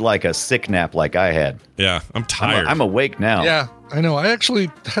all need like a sick nap like I had. Yeah, I'm tired. I'm awake now. Yeah, I know.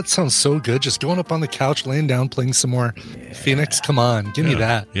 That sounds so good. Just going up on the couch, laying down, playing some more Phoenix. Come on, give me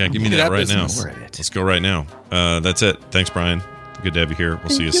that. Yeah, give me that right business. now. Let's go right now. That's it. Thanks, Brian. Good to have you here. We'll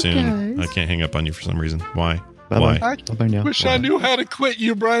see you soon. guys. I can't hang up on you for some reason. Why? Bye-bye. Why? Bye-bye. Wish I knew how to quit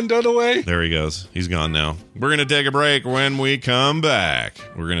you, Brian Dunaway. There he goes. He's gone now. We're going to take a break. When we come back,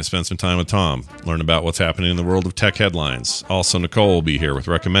 we're going to spend some time with Tom, learn about what's happening in the world of tech headlines. Also, Nicole will be here with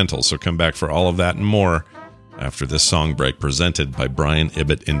Recommendals, so come back for all of that and more after this song break presented by Brian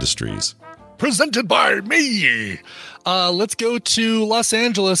Ibbott Industries. Presented by me. Let's go to Los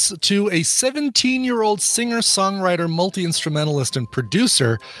Angeles to a 17-year-old singer-songwriter, multi-instrumentalist, and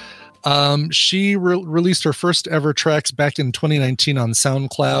producer. She released her first ever tracks back in 2019 on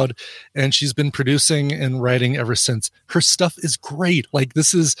SoundCloud, and she's been producing and writing ever since. Her stuff is great. Like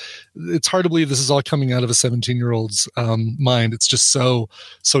it's hard to believe this is all coming out of a 17-year-old's mind. It's just so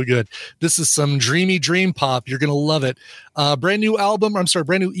good. This is some dreamy dream pop. You're going to love it. Brand new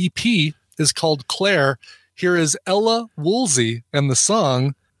EP is called Claire. Here is Ella Woolsey and the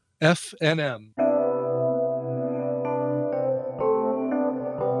song FNM.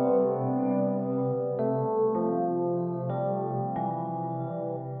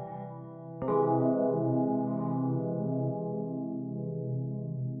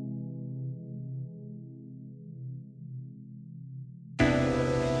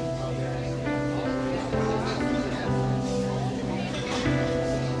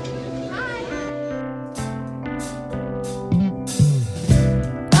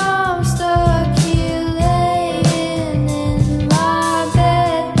 I'm stuck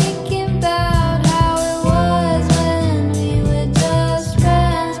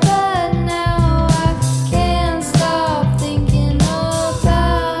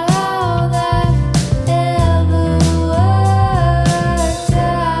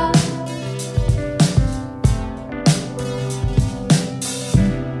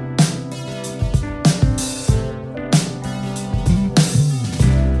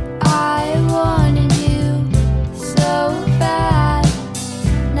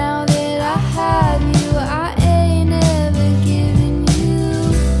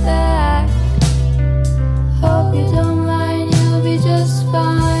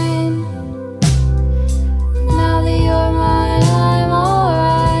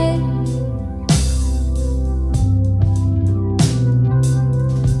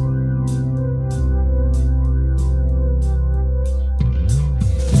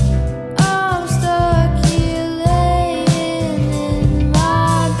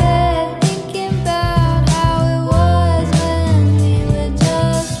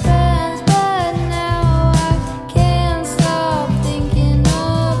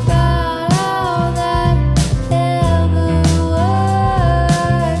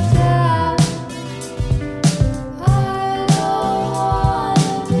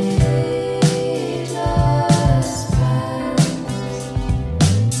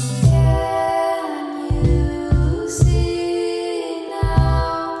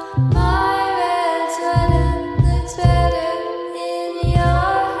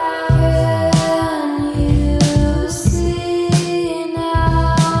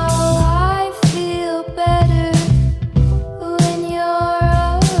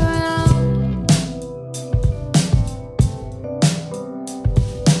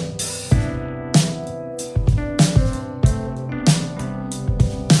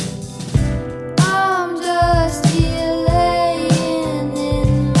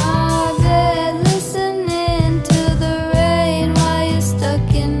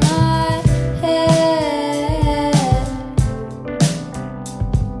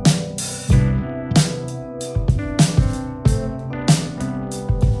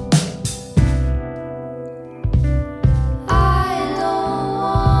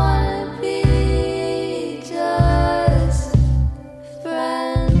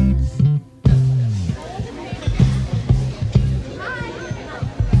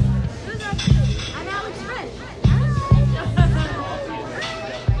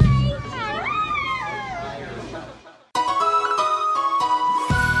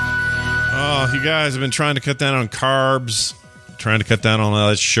guys, I've been trying to cut down on carbs, trying to cut down on all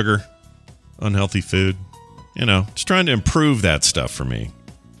that sugar, unhealthy food. Just trying to improve that stuff for me.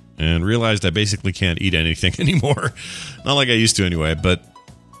 And realized I basically can't eat anything anymore. Not like I used to anyway, but,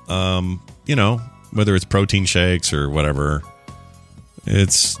 whether it's protein shakes or whatever,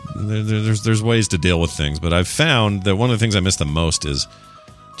 there's ways to deal with things. But I've found that one of the things I miss the most is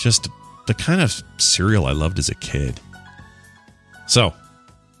just the kind of cereal I loved as a kid. So,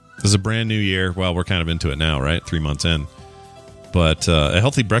 this is a brand new year. Well, we're kind of into it now, right? 3 months in. But a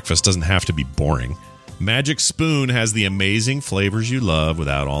healthy breakfast doesn't have to be boring. Magic Spoon has the amazing flavors you love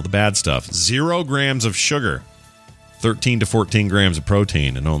without all the bad stuff. 0 grams of sugar, 13 to 14 grams of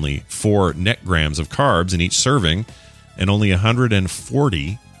protein, and only 4 net grams of carbs in each serving, and only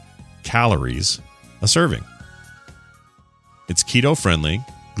 140 calories a serving. It's keto-friendly,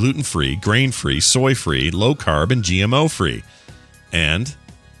 gluten-free, grain-free, soy-free, low-carb, and GMO-free. And,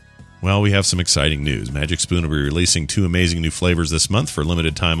 well, we have some exciting news. Magic Spoon will be releasing 2 amazing new flavors this month for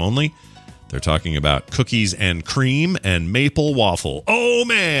limited time only. They're talking about cookies and cream and maple waffle. Oh,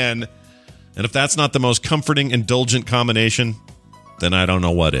 man! And if that's not the most comforting, indulgent combination, then I don't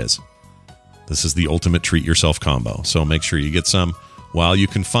know what is. This is the ultimate treat-yourself combo, so make sure you get some while you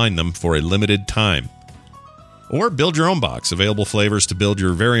can find them for a limited time. Or build your own box. Available flavors to build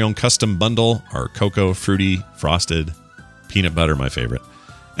your very own custom bundle are cocoa, fruity, frosted, peanut butter, my favorite,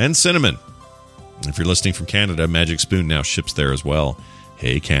 and cinnamon. If you're listening from Canada, Magic Spoon now ships there as well.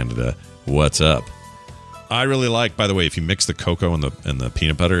 Hey, Canada. What's up? I really like, by the way, if you mix the cocoa and the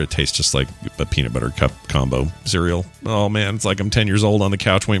peanut butter, it tastes just like a peanut butter cup combo cereal. Oh, man, it's like I'm 10 years old on the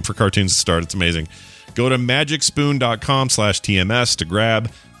couch waiting for cartoons to start. It's amazing. Go to magicspoon.com/TMS to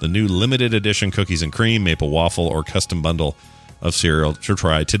grab the new limited edition cookies and cream, maple waffle, or custom bundle of cereal to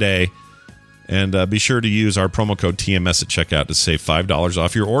try today. And be sure to use our promo code TMS at checkout to save $5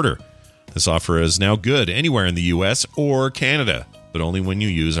 off your order. This offer is now good anywhere in the U.S. or Canada, but only when you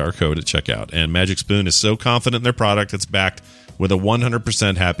use our code at checkout. And Magic Spoon is so confident in their product, it's backed with a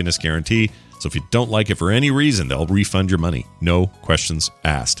 100% happiness guarantee. So if you don't like it for any reason, they'll refund your money. No questions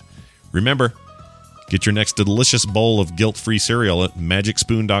asked. Remember, get your next delicious bowl of guilt-free cereal at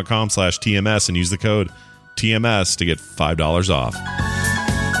magicspoon.com/TMS and use the code TMS to get $5 off.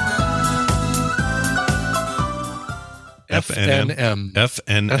 FNM.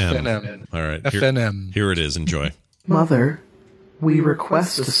 FNM. All right. FNM. Here it is. Enjoy. Mother, we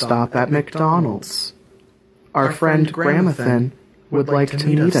request to stop at McDonald's. Our friend Gramathan would like to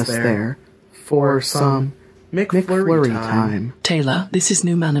meet us there for some McFlurry time. Taylor, this is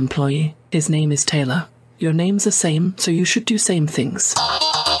new man employee. His name is Taylor. Your name's the same, so you should do same things.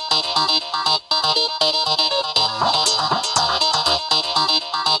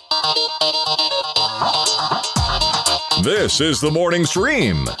 This is the morning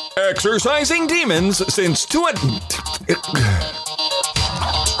stream. Exercising demons since All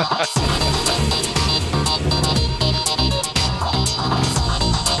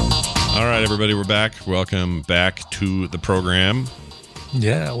right, everybody, we're back. Welcome back to the program.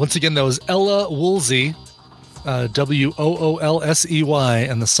 Yeah, once again, that was Ella Woolsey, Woolsey,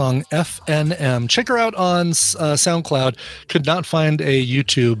 and the song FNM. Check her out on SoundCloud. Could not find a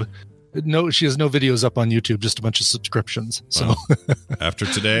YouTube. No, she has no videos up on YouTube, just a bunch of subscriptions. So well, after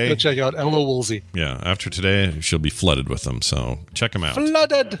today, go check out Ella Woolsey. Yeah, after today, she'll be flooded with them. So check them out.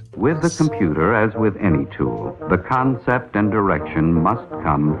 Flooded. With the computer, as with any tool, the concept and direction must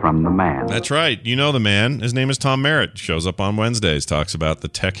come from the man. That's right. You know the man. His name is Tom Merritt. Shows up on Wednesdays, talks about the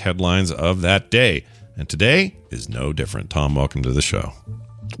tech headlines of that day. And today is no different. Tom, welcome to the show.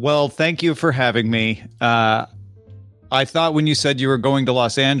 Well, thank you for having me. I thought when you said you were going to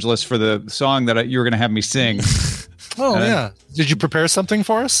Los Angeles for the song that you were going to have me sing. Oh, yeah. Did you prepare something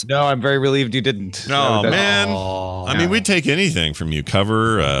for us? No, I'm very relieved you didn't. Oh, man. I mean, we'd take anything from you.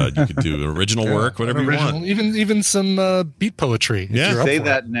 Cover, you could do original work, whatever you want. Even some beat poetry. Yeah. Say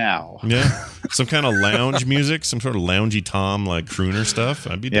that now. Yeah. Some kind of lounge music, some sort of loungy Tom, like crooner stuff.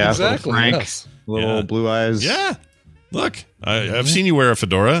 I'd be down. Exactly. Frank, yes. Little blue eyes. Yeah. Look, I've seen you wear a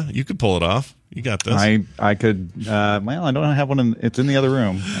fedora. You could pull it off. You got this. I could. Well, I don't have one. It's in the other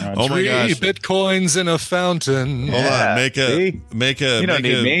room. Oh my gosh! 3 bitcoins in a fountain. Hold on. Make a. You don't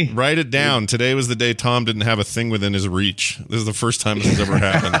need me. Write it down. Today was the day Tom didn't have a thing within his reach. This is the first time this has ever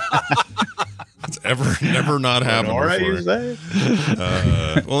happened. It's never not happened before. You say?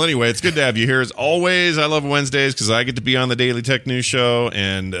 Well, anyway, it's good to have you here as always. I love Wednesdays because I get to be on the Daily Tech News Show,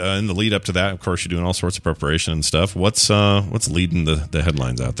 and in the lead up to that, of course, you're doing all sorts of preparation and stuff. What's leading the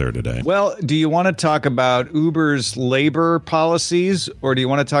headlines out there today? Well, do you want to talk about Uber's labor policies, or do you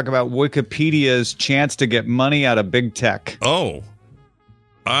want to talk about Wikipedia's chance to get money out of big tech? Oh,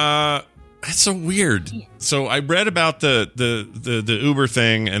 That's so weird. So I read about the Uber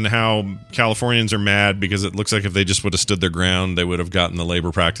thing and how Californians are mad because it looks like if they just would have stood their ground, they would have gotten the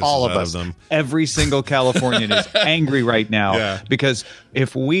labor practices out of them. Every single Californian is angry right now because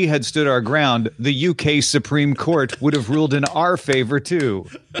if we had stood our ground, the UK Supreme Court would have ruled in our favor too.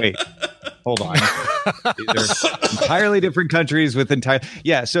 Wait, hold on. These are entirely different countries with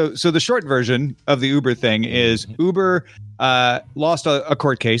So the short version of the Uber thing is Uber lost a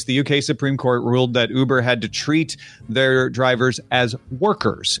court case. The UK Supreme Court ruled that Uber had to treat their drivers as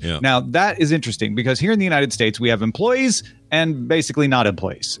workers. Yeah. Now, that is interesting because here in the United States, we have employees and basically not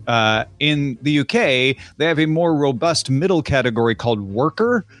employees. In the UK, they have a more robust middle category called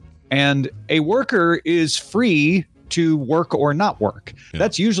worker. And a worker is free to work or not work. Yeah.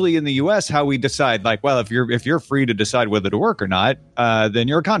 That's usually in the US how we decide, like, well, if you're free to decide whether to work or not, then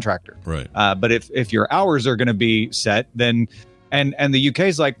you're a contractor. Right. But if your hours are going to be set, then and the UK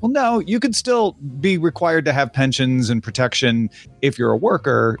is like, well, no, you could still be required to have pensions and protection if you're a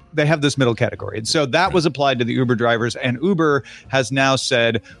worker. They have this middle category. And so that was applied to the Uber drivers. And Uber has now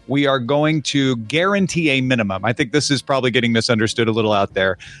said, we are going to guarantee a minimum. I think this is probably getting misunderstood a little out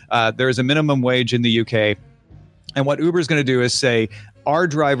there. There is a minimum wage in the UK. And what Uber is going to do is say, our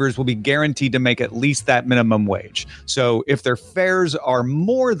drivers will be guaranteed to make at least that minimum wage. So if their fares are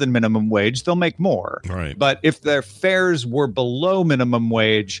more than minimum wage, they'll make more. Right. But if their fares were below minimum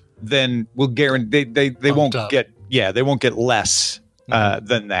wage, then we'll guarantee they won't get less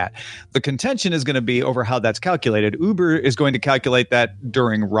than that. The contention is going to be over how that's calculated. Uber is going to calculate that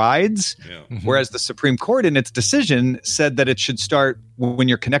during rides, whereas the Supreme Court in its decision said that it should start when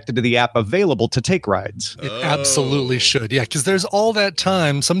you're connected to the app available to take rides. It absolutely should. Yeah, because there's all that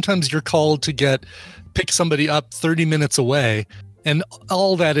time. Sometimes you're called to pick somebody up 30 minutes away. And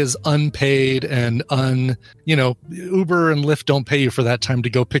all that is unpaid and Uber and Lyft don't pay you for that time to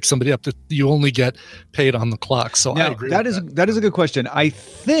go pick somebody up. You only get paid on the clock. So now, I agree. That is a good question. I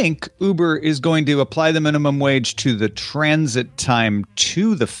think Uber is going to apply the minimum wage to the transit time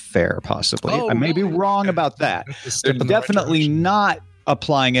to the fare, possibly. I may be wrong about that. They're definitely not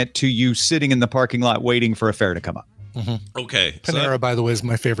applying it to you sitting in the parking lot waiting for a fare to come up. Mm-hmm. Okay. Panera, by the way, is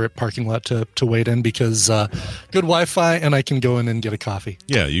my favorite parking lot to wait in because good Wi-Fi and I can go in and get a coffee.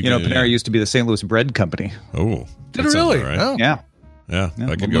 Yeah, Panera used to be the St. Louis bread company. Oh, did it really? Right. Oh. Yeah. Yeah,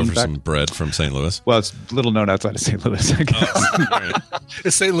 I could go for some bread from St. Louis. Well, it's little known outside of St. Louis, I guess. Right.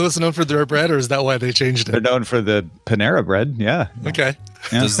 Is St. Louis known for their bread, or is that why they changed it? They're known for the Panera bread, yeah. Okay.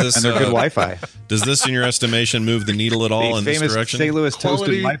 Yeah. Does this, and their good Wi-Fi. Does this, in your estimation, move the needle at all in this direction? St. Louis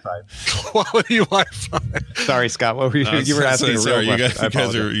toasted Wi-Fi. Quality Wi-Fi. Sorry, Scott. What were you? You were asking. Sorry,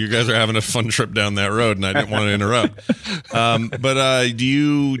 you guys are having a fun trip down that road, and I didn't want to interrupt. But do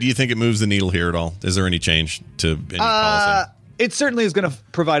you think it moves the needle here at all? Is there any change to any policy? It certainly is going to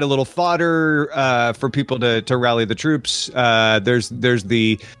provide a little fodder for people to rally the troops. There's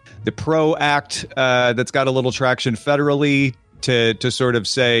the PRO Act that's got a little traction federally to sort of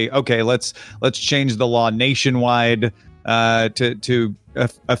say, okay, let's change the law nationwide to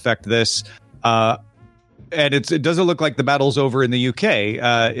affect this. And it doesn't look like the battle's over in the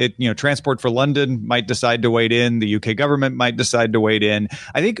UK. Transport for London might decide to wade in. The UK government might decide to wade in.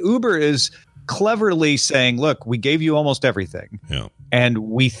 I think Uber is cleverly saying, look, we gave you almost everything. Yeah. And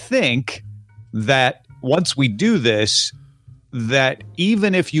we think that once we do this, that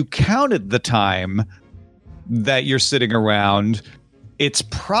even if you counted the time that you're sitting around, it's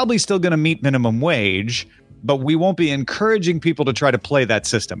probably still going to meet minimum wage, but we won't be encouraging people to try to play that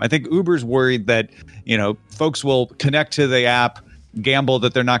system. I think Uber's worried that, folks will connect to the app, gamble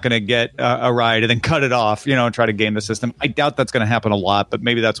that they're not going to get a ride, and then cut it off, and try to game the system. I doubt that's going to happen a lot, but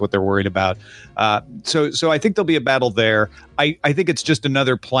maybe that's what they're worried about. So I think there'll be a battle there. I think it's just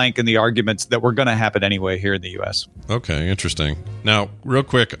another plank in the arguments that were going to happen anyway here in the U.S. Okay, interesting. Now, real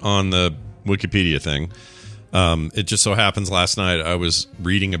quick on the Wikipedia thing. It just so happens last night I was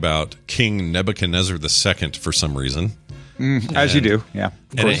reading about King Nebuchadnezzar II for some reason. As you do, yeah.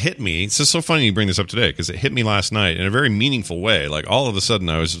 And it hit me. It's just so funny you bring this up today because it hit me last night in a very meaningful way. Like all of a sudden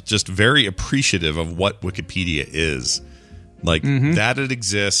I was just very appreciative of what Wikipedia is. Like that it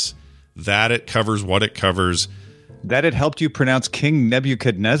exists, that it covers what it covers. That it helped you pronounce King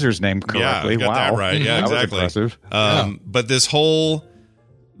Nebuchadnezzar's name correctly. Yeah, got that right. Yeah, exactly. That was impressive. But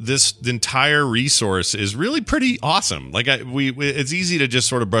this entire resource is really pretty awesome. Like it's easy to just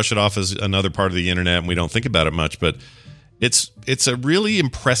sort of brush it off as another part of the internet and we don't think about it much, but it's a really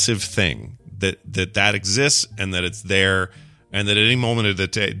impressive thing that exists and that it's there and that at any moment of the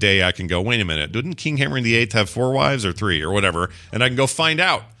day I can go, wait a minute, didn't King Henry VIII have 4 wives or 3 or whatever? And I can go find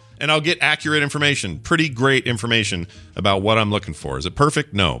out and I'll get accurate information, pretty great information about what I'm looking for. Is it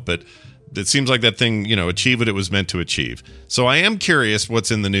perfect? No, but it seems like that thing, achieve what it was meant to achieve. So I am curious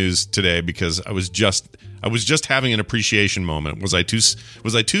what's in the news today, because I was just having an appreciation moment. Was I too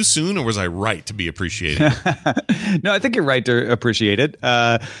soon, or was I right to be appreciating it? No, I think you're right to appreciate it.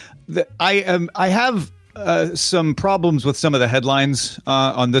 I have some problems with some of the headlines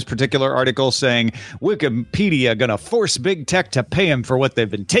on this particular article, saying Wikipedia gonna force big tech to pay them for what they've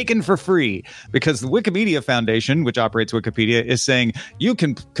been taking for free, because the Wikimedia Foundation, which operates Wikipedia, is saying you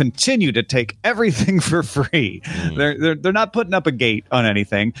can continue to take everything for free. They're not putting up a gate on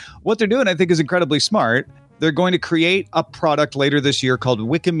anything. What they're doing, I think, is incredibly smart. They're going to create a product later this year called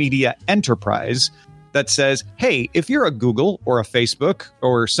Wikimedia Enterprise that says, hey, if you're a Google or a Facebook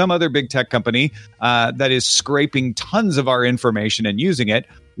or some other big tech company that is scraping tons of our information and using it,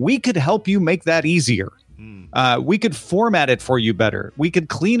 we could help you make that easier. We could format it for you better. We could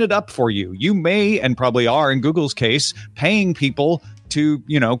clean it up for you. You may, and probably are in Google's case, paying people to,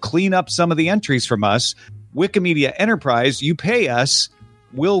 clean up some of the entries from us. Wikimedia Enterprise, you pay us,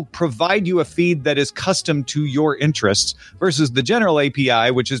 we'll provide you a feed that is custom to your interests, versus the general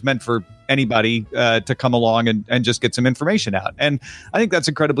API, which is meant for anybody to come along and just get some information out. And I think that's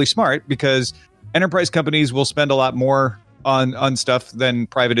incredibly smart, because enterprise companies will spend a lot more on stuff than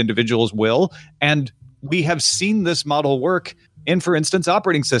private individuals will. And we have seen this model work in, for instance,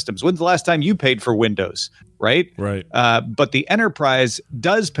 operating systems. When's the last time you paid for Windows? Right. But the enterprise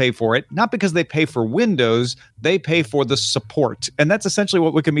does pay for it, not because they pay for Windows, they pay for the support. And that's essentially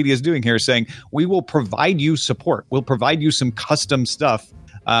what Wikimedia is doing here, saying we will provide you support. We'll provide you some custom stuff.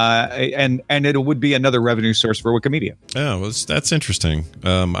 And it would be another revenue source for Wikimedia. Yeah, well, that's interesting.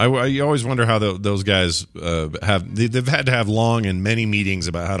 I always wonder how those guys they've had to have long and many meetings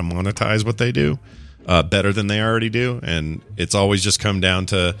about how to monetize what they do better than they already do. And it's always just come down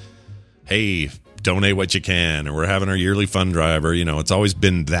to, hey, donate what you can, or we're having our yearly fund drive, or it's always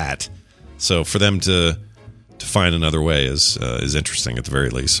been that. So for them to find another way is interesting at the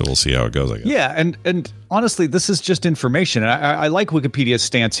very least. So we'll see how it goes, I guess. Yeah, and honestly, this is just information. And I like Wikipedia's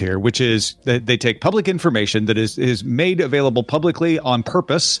stance here, which is that they take public information that is made available publicly on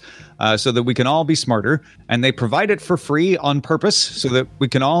purpose, so that we can all be smarter, and they provide it for free on purpose so that we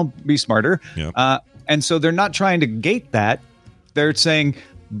can all be smarter. Yep. And so they're not trying to gate that. They're saying,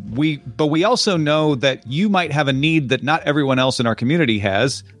 but we also know that you might have a need that not everyone else in our community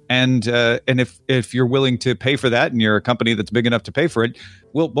has. And if you're willing to pay for that, and you're a company that's big enough to pay for it,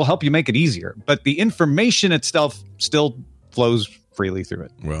 we'll help you make it easier. But the information itself still flows freely through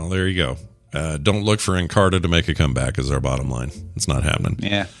it. Well, there you go. Don't look for Encarta to make a comeback is our bottom line. It's not happening.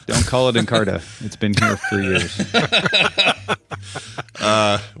 Yeah, don't call it Encarta. It's been here for years.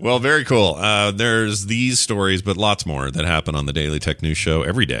 Well, very cool. There's these stories, but lots more that happen on the Daily Tech News Show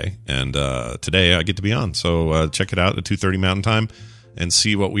every day. And today I get to be on. So check it out at 2:30 Mountain Time and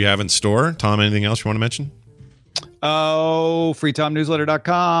see what we have in store. Tom, anything else you want to mention? Oh,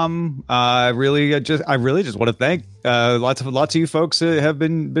 freetomnewsletter.com. I really just want to thank lots of you folks have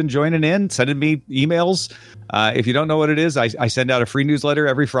been joining in, sending me emails. If you don't know what it is, I send out a free newsletter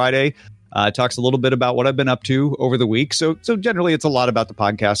every Friday. Talks a little bit about what I've been up to over the week. So generally it's a lot about the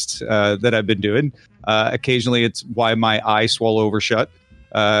podcasts that I've been doing. Occasionally it's why my eye swallow over shut.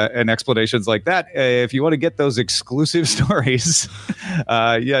 And explanations like that. If you want to get those exclusive stories,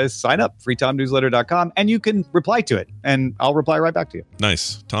 sign up, freetomnewsletter.com, and you can reply to it, and I'll reply right back to you.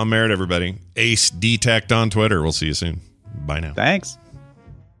 Nice. Tom Merritt, everybody. Ace Detect on Twitter. We'll see you soon. Bye now. Thanks.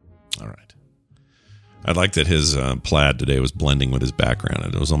 All right. I like that his plaid today was blending with his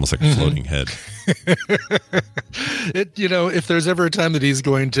background. It was almost like a floating head. If there's ever a time that he's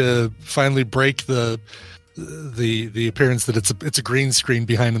going to finally break the appearance that it's a green screen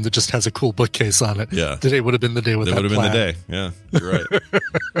behind him that just has a cool bookcase on it. Yeah, today would have been the day with that. It would have been the day. Yeah, you're right.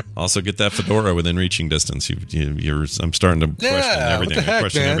 Also, get that fedora within reaching distance. I'm starting to question everything. What the heck,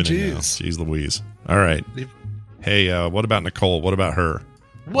 question man? everything now. Jeez Louise. All right. Hey, what about Nicole? What about her?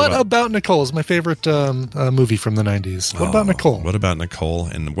 What about Nicole is my favorite movie from the 90s. What about Nicole? What about Nicole?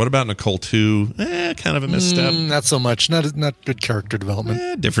 And what about Nicole 2? Kind of a misstep. Not so much. Not good character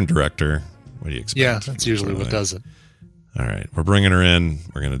development. Different director. What do you expect? Yeah, that's usually what does it. All right. We're bringing her in.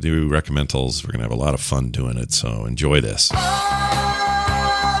 We're going to do recommendals. We're going to have a lot of fun doing it. So enjoy this.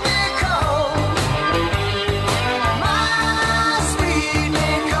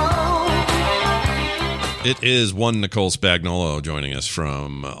 It is one Nicole Spagnuolo joining us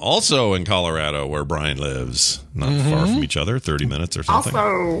from also in Colorado, where Brian lives. Not far from each other, 30 minutes or something.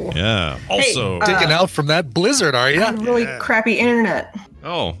 Also. Yeah. Also. Hey, digging out from that blizzard, are you? I have really crappy internet.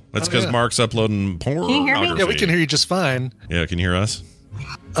 Oh, that's because Mark's uploading porn. Can you hear me? Yeah, we can hear you just fine. Yeah, can you hear us?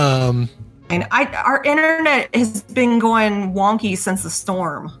 And our internet has been going wonky since the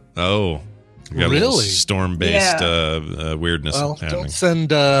storm. Oh, we got a little storm-based weirdness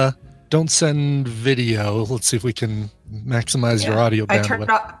happening. Don't send video. Let's see if we can maximize your audio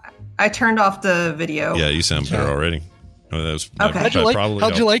bandwidth. I turned off the video. Yeah, you sound better already. Oh, that was okay.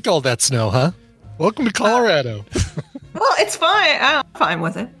 How'd you like all that snow, huh? Welcome to Colorado. Well, it's fine. I'm fine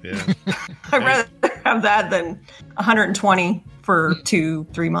with it. Yeah. I'd rather have that than 120 for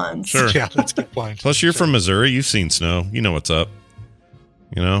 2-3 months. Sure. Yeah, that's a good point. Plus, you're from Missouri. You've seen snow. You know what's up.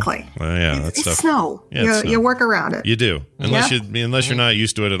 You know? Clay. It's stuff. Snow. Yeah, you work around it. You do. Unless you're not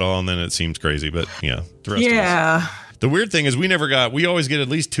used to it at all, and then it seems crazy. But yeah, the rest of us. The weird thing is we always get at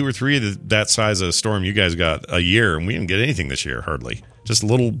least 2 or 3 of that size of storm you guys got a year, and we didn't get anything this year, hardly. Just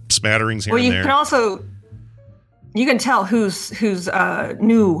little smatterings here and there. You can tell who's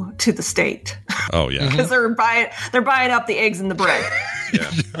new to the state. Oh yeah, because they're buying up the eggs and the bread.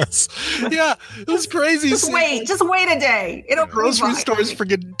 Yes. Yeah, it was crazy. Just wait a day. It'll grocery stores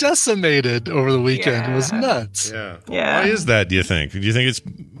freaking decimated over the weekend. Yeah. It was nuts. Yeah. Why is that? Do you think? Do you think it's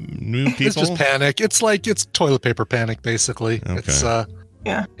new people? It's just panic. It's toilet paper panic, basically. Okay. It's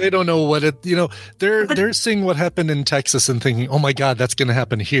they don't know what it. They're seeing what happened in Texas and thinking, oh my God, that's going to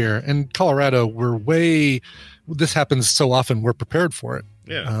happen here. And Colorado, this happens so often, we're prepared for it.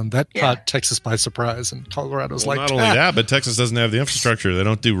 Yeah. That caught Texas by surprise, and Colorado's not only that, but Texas doesn't have the infrastructure. They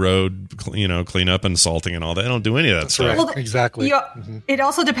don't do road, cleanup and salting and all that. They don't do any of that stuff. Right. Well, exactly. It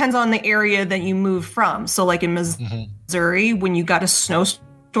also depends on the area that you move from. So, like in Missouri, when you got a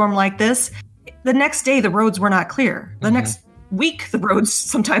snowstorm like this, the next day the roads were not clear. The next week the roads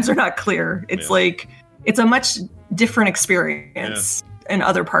sometimes are not clear. It's it's a much different experience in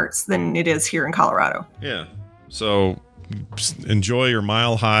other parts than it is here in Colorado. Yeah. So enjoy your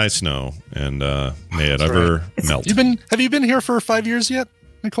mile-high snow, and may it ever melt. Have you been here for 5 years yet,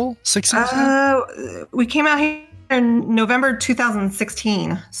 Nicole? 6 years yet? We came out here in November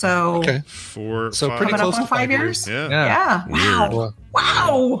 2016. So pretty close to 5 years. Yeah.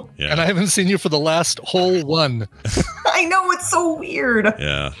 Wow. Yeah. And I haven't seen you for the last whole one. I know, it's so weird.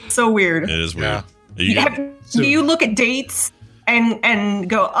 Yeah. So weird. It is weird. Yeah. Do you look at dates and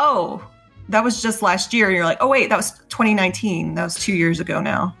go, oh, that was just last year? And you're like, oh wait, that was 2019. That was 2 years ago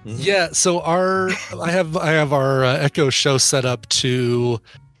now. Yeah. So I have our Echo Show set up to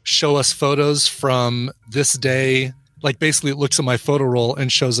show us photos from this day. Like basically it looks at my photo roll and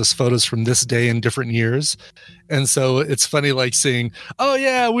shows us photos from this day in different years. And so it's funny, like seeing, oh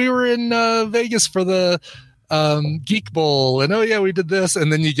yeah, we were in Vegas for the Geek Bowl, and oh yeah, we did this.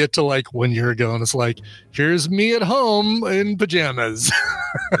 And then you get to like 1 year ago and it's like, here's me at home in pajamas.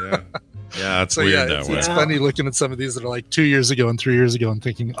 Yeah, it's weird that way. It's funny looking at some of these that are like 2 years ago and 3 years ago and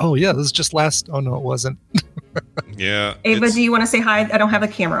thinking, oh yeah, this is just last. Oh no, it wasn't. Yeah. Ava, do you want to say hi? I don't have a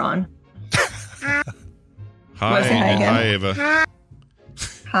camera on. Hi, Ava.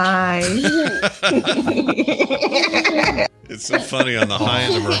 Hi. It's so funny on the high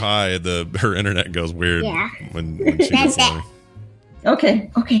end of her high, her internet goes weird when she gets on.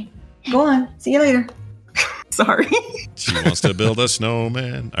 Okay. Go on. See you later. Sorry. She wants to build a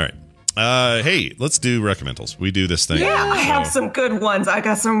snowman. All right. Hey, let's do recommendals. We do this thing. Yeah, I have some good ones. I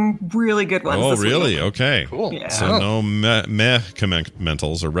got some really good ones. Oh, this really? week. Okay. Cool. Yeah. So no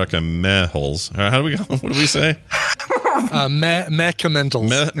meh-commentals or recommendals. How do we go? What do we say? Meh-commentals.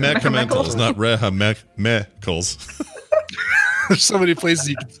 Meh-commentals, not meh-meh-cals. There's so many places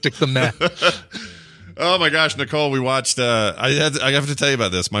you can stick the meh. Oh my gosh, Nicole, we watched I have to tell you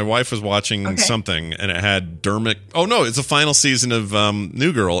about this. My wife was watching something and it had Dermot. Oh no, it's the final season of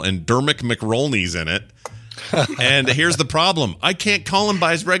New Girl and Dermot McRolney's in it. And here's the problem. I can't call him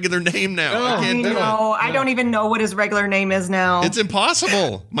by his regular name now. I don't even know what his regular name is now. It's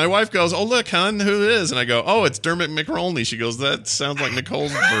impossible. My wife goes, "Oh, look, hon, who it is?" And I go, "Oh, it's Dermot McRolney." She goes, "That sounds like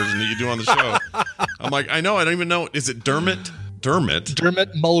Nicole's version that you do on the show." I'm like, "I know, I don't even know. Is it Dermot Mulroney.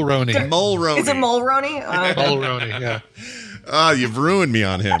 Mulroney. Is it Mulroney? Mulroney, yeah. You've ruined me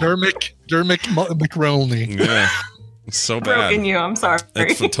on him. Dermot McRolney. Yeah. It's so bad. Broken you. I'm sorry.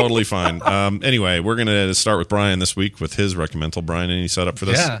 It's totally fine. Anyway, we're going to start with Brian this week with his recommendal. Brian, any setup for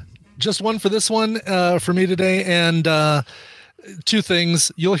this? Yeah. Just one for this one for me today. And two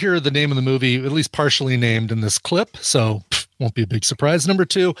things. You'll hear the name of the movie, at least partially named in this clip. So won't be a big surprise. Number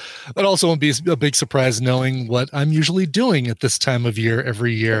two, it also won't be a big surprise knowing what I'm usually doing at this time of year,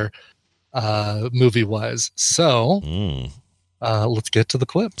 every year, movie-wise. So let's get to the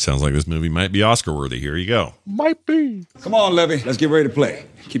clip. Sounds like this movie might be Oscar-worthy. Here you go. Might be. Come on, Levy. Let's get ready to play.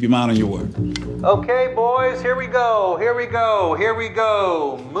 Keep your mind on your work. Okay, boys, here we go.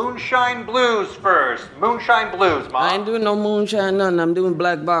 Moonshine Blues first. Moonshine Blues, Mom. I ain't doing no moonshine, nothing. I'm doing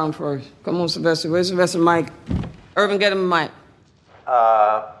Black Bottom first. Come on, Sylvester. Where's Sylvester Mike? Irvin, get him a mic.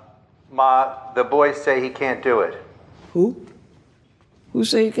 Ma, the boys say he can't do it. Who? Who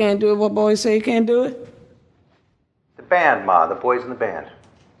say he can't do it? What boys say he can't do it? The band, Ma, the boys in the band.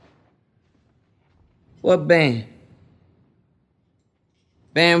 What band?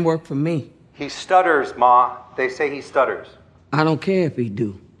 Band work for me. He stutters, Ma. They say he stutters. I don't care if he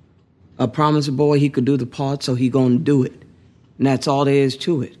do. I promised a boy he could do the part, so he gonna do it. And that's all there is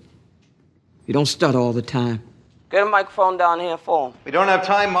to it. You don't stutter all the time. Get a microphone down here for him. We don't have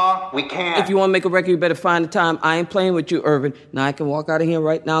time, Ma. We can't. If you want to make a record, you better find the time. I ain't playing with you, Irvin. Now I can walk out of here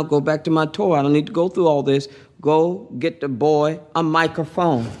right now, go back to my tour. I don't need to go through all this. Go get the boy a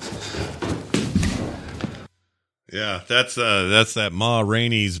microphone. Yeah, that's that Ma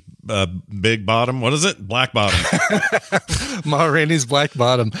Rainey's Big Bottom. What is it? Black Bottom. Ma Rainey's Black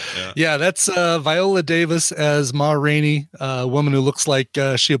Bottom. Yeah, that's Viola Davis as Ma Rainey, a woman who looks like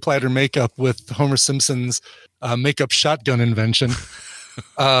she applied her makeup with Homer Simpson's makeup shotgun invention.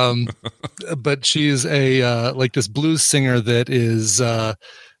 But she's a like this blues singer that is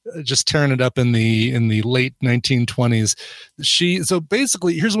just tearing it up in the late 1920s. So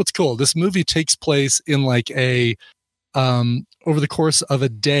basically, here's what's cool. This movie takes place in like a over the course of a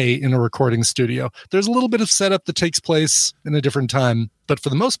day in a recording studio. There's a little bit of setup that takes place in a different time, but for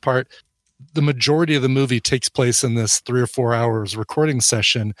the most part, the majority of the movie takes place in this 3 or 4 hours recording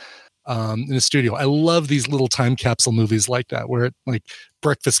session in a studio. I love these little time capsule movies like that, where it, like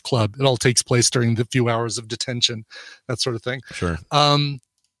Breakfast Club, it all takes place during the few hours of detention, that sort of thing. Sure.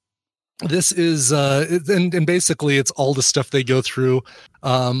 This is and basically it's all the stuff they go through.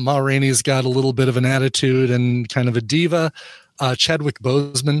 Ma Rainey's got a little bit of an attitude and kind of a diva. Chadwick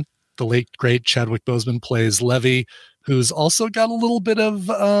Boseman, the late great Chadwick Boseman, plays Levy, who's also got a little bit of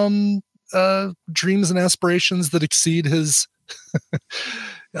dreams and aspirations that exceed his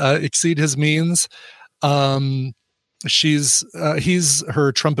means. He's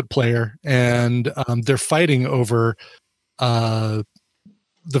her trumpet player, and they're fighting over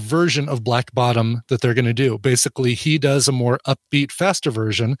the version of Black Bottom that they're going to do. Basically, he does a more upbeat, faster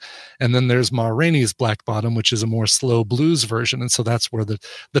version, and then there's Ma Rainey's Black Bottom, which is a more slow blues version. And so that's where the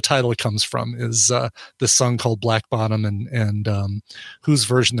title comes from, is this song called Black Bottom, and whose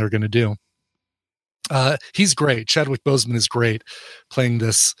version they're going to do. He's great. Chadwick Boseman is great, playing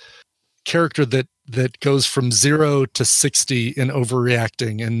this character that goes from 0 to 60 in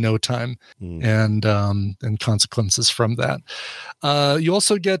overreacting in no time, and consequences from that. You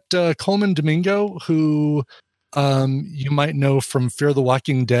also get Coleman Domingo, who you might know from Fear the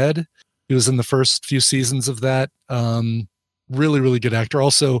Walking Dead. He was in the first few seasons of that. Really, really good actor.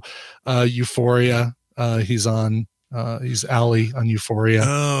 Also, Euphoria. He's Allie on Euphoria.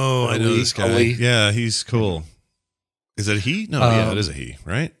 Oh, I know this guy. Ali. Yeah, he's cool. Is it he? No, yeah, it is a he,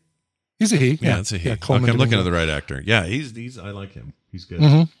 right? He's a he. Yeah, it's a he. Okay, I'm looking at the right actor. Yeah, he's. I like him. He's good.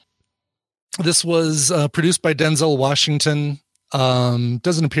 Mm-hmm. This was produced by Denzel Washington.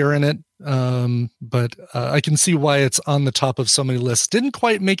 Doesn't appear in it, but I can see why it's on the top of so many lists. Didn't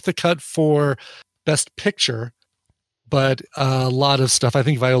quite make the cut for Best Picture, but a lot of stuff. I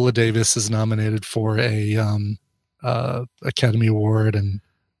think Viola Davis is nominated for a Academy Award and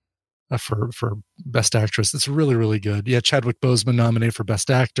for Best Actress. It's really, really good. Yeah, Chadwick Boseman nominated for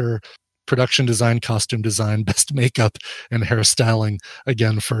Best Actor, Production Design, Costume Design, Best Makeup, and Hairstyling.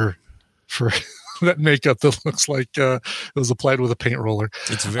 Again, for that makeup that looks like it was applied with a paint roller.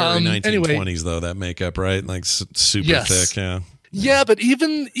 It's very 1920s though, that makeup, right? Like super thick. Yeah. Yeah, but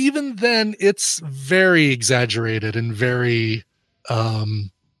even then, it's very exaggerated and very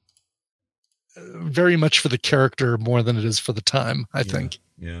much for the character more than it is for the time, I think.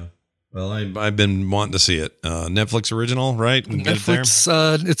 Yeah. Well, I've been wanting to see it. Netflix original, right? Netflix,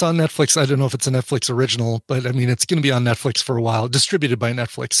 it's on Netflix. I don't know if it's a Netflix original, but I mean, it's going to be on Netflix for a while, distributed by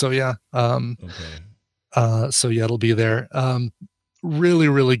Netflix. So yeah. So yeah, it'll be there. Really,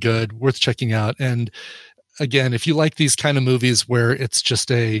 really good, worth checking out. And again, if you like these kind of movies where it's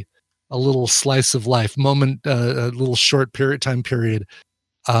just a little slice of life moment, a little short time period,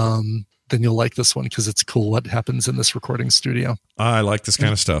 then you'll like this one because it's cool what happens in this recording studio. I like this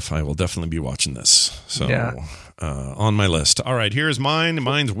kind of stuff. I will definitely be watching this. So on my list. All right, here's mine.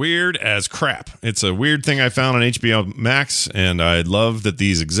 Mine's weird as crap. It's a weird thing I found on HBO Max, and I love that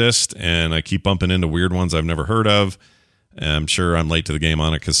these exist, and I keep bumping into weird ones I've never heard of. And I'm sure I'm late to the game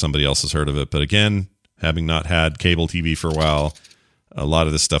on it because somebody else has heard of it. But again, having not had cable TV for a while, a lot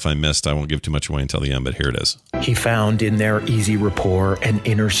of this stuff I missed. I won't give too much away until the end, but here it is. He found in their easy rapport an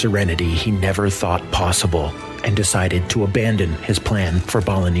inner serenity he never thought possible, and decided to abandon his plan for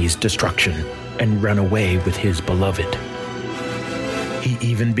Balinese destruction and run away with his beloved. He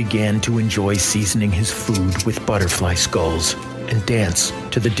even began to enjoy seasoning his food with butterfly skulls and dance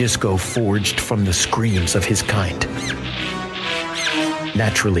to the disco forged from the screams of his kind.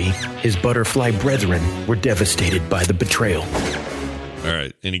 Naturally, his butterfly brethren were devastated by the betrayal. All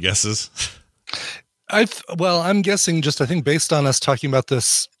right. Any guesses? I'm guessing I think based on us talking about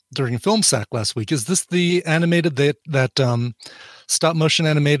this during Film Sack last week, is this the animated, that stop motion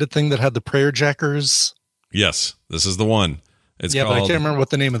animated thing that had the prayer jackers? Yes, this is the one. It's but called, I can't remember what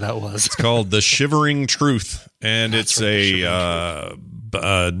the name of that was. It's called The Shivering Truth, and it's a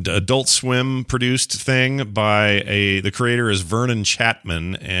Adult Swim produced thing by the creator is Vernon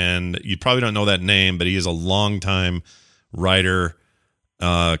Chapman, and you probably don't know that name, but he is a longtime writer,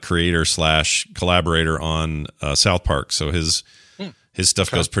 creator / collaborator on South Park. So his stuff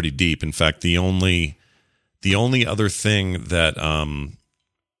goes pretty deep. In fact, the only other thing that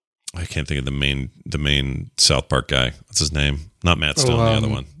I can't think of the main South Park guy. What's his name? Not Matt Stone, the other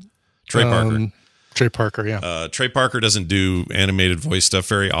one. Trey Parker. Trey Parker, yeah. Trey Parker doesn't do animated voice stuff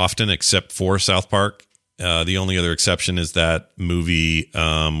very often, except for South Park. The only other exception is that movie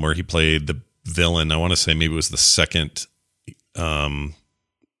where he played the villain. I want to say maybe it was the second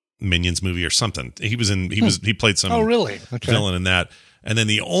Minions movie or something. He played some villain in that. And then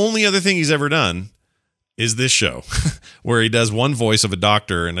the only other thing he's ever done is this show where he does one voice of a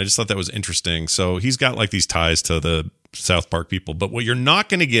doctor. And I just thought that was interesting. So he's got like these ties to the South Park people. But what you're not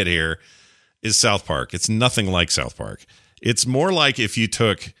going to get here is South Park. It's nothing like South Park. It's more like if you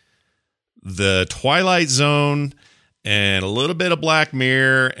took the Twilight Zone and a little bit of Black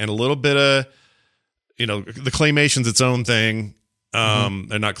Mirror and a little bit of, the claymation's its own thing.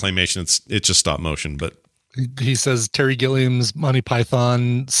 They're not claymation. It's just stop motion, but he says Terry Gilliam's Monty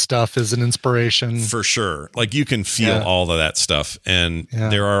Python stuff is an inspiration for sure. Like you can feel all of that stuff, and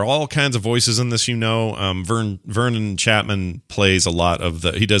there are all kinds of voices in this. Vernon Chapman plays a lot of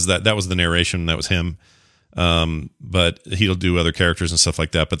he does that. That was the narration. That was him. But he'll do other characters and stuff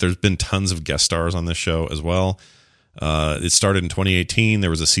like that. But there's been tons of guest stars on this show as well. It started in 2018. There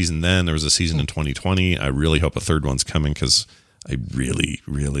was a season then. There was a season in 2020. I really hope a third one's coming because I really,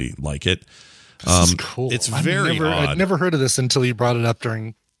 really like it. This is cool. It's very odd. I'd never heard of this until you brought it up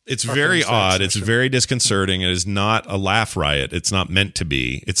during. It's very odd. It's very disconcerting. It is not a laugh riot. It's not meant to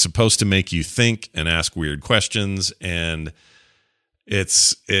be. It's supposed to make you think and ask weird questions, and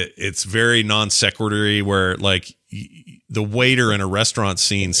it's very non sequitur. Where like the waiter in a restaurant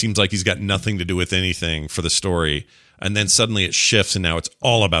scene seems like he's got nothing to do with anything for the story, and then suddenly it shifts, and now it's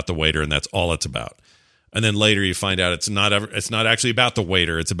all about the waiter, and that's all it's about. And then later you find out it's not actually about the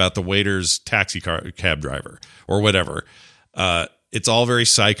waiter. It's about the waiter's cab driver or whatever. It's all very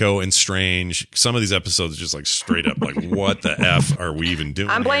psycho and strange. Some of these episodes are just like straight up like, what the F are we even doing?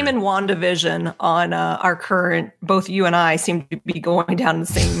 I'm blaming WandaVision on our current, both you and I seem to be going down the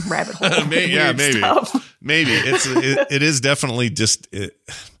same rabbit hole. Maybe. It is definitely just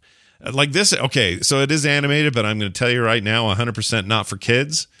like this. Okay, so it is animated, but I'm going to tell you right now, 100% not for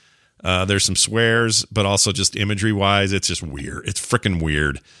kids. There's some swears, but also just imagery wise, it's just weird. It's freaking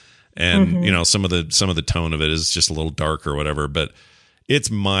weird. And some of the tone of it is just a little dark or whatever, but it's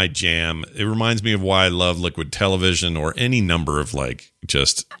my jam. It reminds me of why I love Liquid Television or any number of like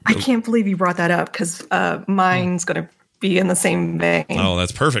just. I can't believe you brought that up because mine's going to be in the same vein. Oh,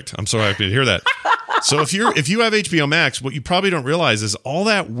 that's perfect. I'm so happy to hear that. So if you have HBO Max, what you probably don't realize is all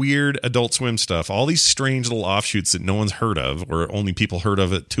that weird Adult Swim stuff, all these strange little offshoots that no one's heard of or only people heard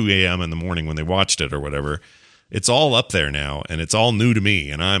of at 2 a.m. in the morning when they watched it or whatever. It's all up there now, and it's all new to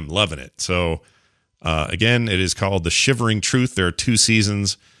me, and I'm loving it. So, again, it is called The Shivering Truth. There are 2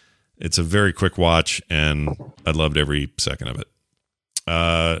 seasons. It's a very quick watch, and I loved every second of it.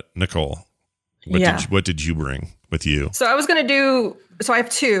 Nicole, what did you bring with you? So I was going to do. So I have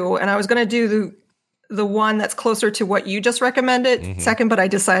 2, and I was going to do the one that's closer to what you just recommended second, but I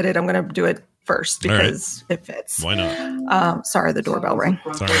decided I'm going to do it first because it fits. Why not? Sorry, the doorbell rang.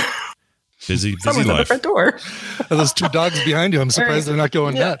 Sorry. Busy Someone's life. at the front door. Those 2 dogs behind you. I'm surprised they're not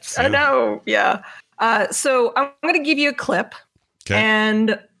going nuts. I know. Yeah. So I'm going to give you a clip. Okay.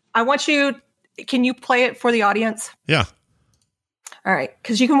 And I want you. Can you play it for the audience? Yeah. All right.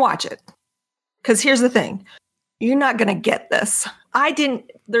 Because you can watch it. Because here's the thing. You're not going to get this.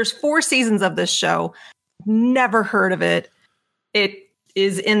 There's 4 seasons of this show. Never heard of it. It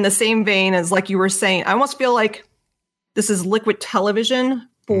is in the same vein as like you were saying. I almost feel like this is Liquid Television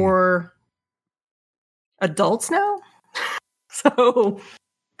for adults now. So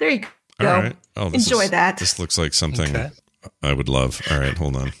there you go. All right. Oh, enjoy that. This looks like something I would love. All right,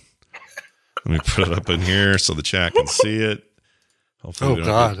 hold on. Let me put it up in here so the chat can see it. Hopefully we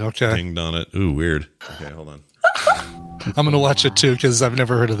don't get pinged on it. Ooh, weird. Okay, hold on. I'm going to watch it too because I've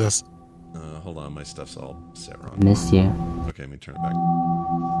never heard of this. Hold Hold on, my stuff's all set wrong. Miss you. Okay, let me turn it back.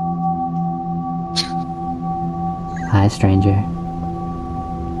 Hi, stranger.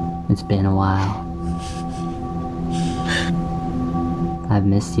 It's been a while. I've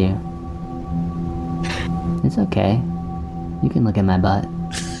missed you. It's okay. You can look at my butt.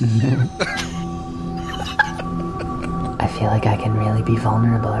 I feel like I can really be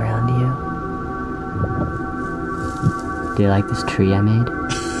vulnerable around you. Do you like this tree I made?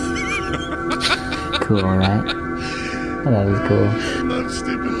 Cool, right? Oh, that was cool. I love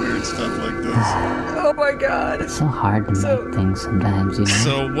stupid, weird stuff like this. Oh my god. It's so hard to make things sometimes, you know?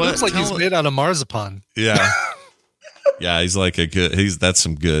 So what? Looks like he's made out of marzipan. Yeah. Yeah, he's like that's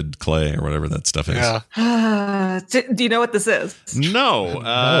some good clay or whatever that stuff is. Yeah. Do you know what this is? No.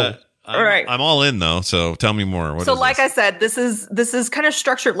 All right. I'm all in though, so tell me more. What so is like this? I said, this is kind of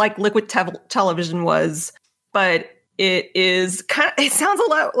structured like liquid television was, but it sounds a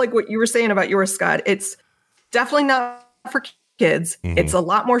lot like what you were saying about yours, Scott. It's definitely not for kids. Mm-hmm. It's a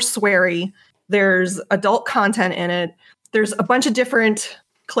lot more sweary. There's adult content in it. There's a bunch of different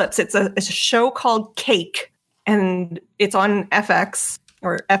clips. It's a show called Cake, and it's on FX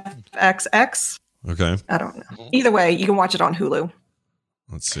or FXX. Okay. I don't know. Either way, you can watch it on Hulu.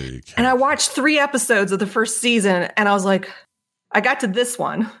 Let's see. And I watched 3 episodes of the first season, and I was like, I got to this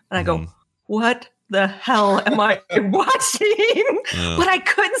one, and I go, what the hell am I watching? But I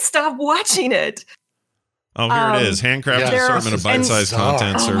couldn't stop watching it. Oh, here it is. Handcrafted assortment of bite-sized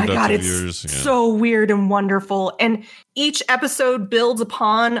content served up to viewers. It's so weird and wonderful. And each episode builds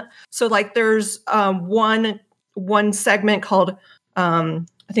upon. So, like, there's one segment called, I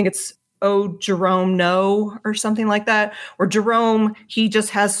think it's Oh, Jerome, No, or something like that. Or Jerome, he just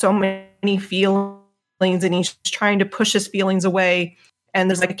has so many feelings and he's trying to push his feelings away. And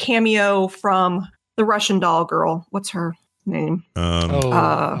there's like a cameo from the Russian doll girl. What's her name?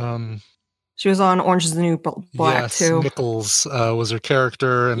 She was on Orange is the New Black too. Nichols was her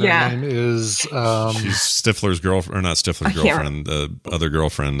character, and her name is she's Stifler's girlfriend, or not Stifler's girlfriend, the other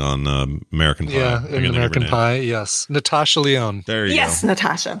girlfriend on American Pie. Yeah, in American Pie, yes. Natasha Lyonne. There you go. Yes,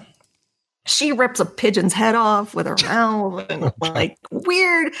 Natasha. She rips a pigeon's head off with her mouth and like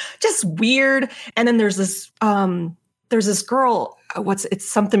weird. And then there's this girl, it's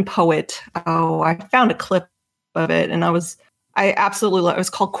something poet. Oh, I found a clip of it and I absolutely love it. It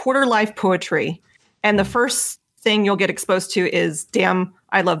was called Quarter Life Poetry. And the first thing you'll get exposed to is, damn,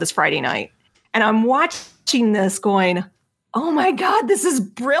 I love this Friday night. And I'm watching this going, oh my God, this is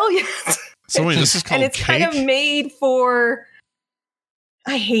brilliant. So wait, this is called and it's Cake? kind of made for,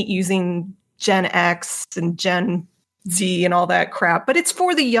 I hate using Gen X and Gen Z and all that crap, but it's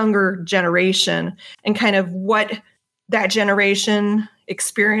for the younger generation and kind of what that generation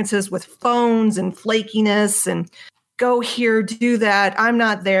experiences with phones and flakiness and go here, do that. I'm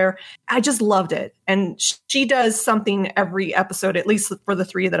not there. I just loved it. And she does something every episode, at least for the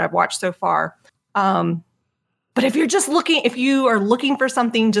 3 that I've watched so far. But if you are looking for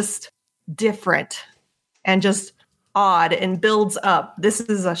something just different and just odd and builds up, this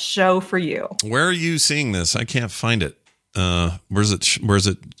is a show for you. Where are you seeing this? I can't find it. Where's it?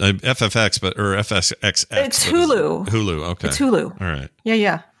 FFX, or FXX? It's Hulu. Hulu. Okay. It's Hulu. All right.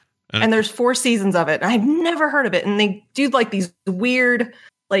 Yeah. And there's 4 seasons of it. I've never heard of it. And they do like these weird,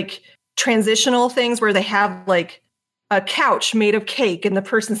 like transitional things where they have like a couch made of cake and the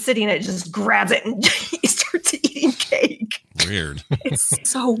person sitting in it just grabs it and he starts eating cake. Weird. It's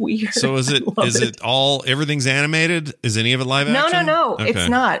so weird. So is it all, everything's animated? Is any of it live action? No. Okay. It's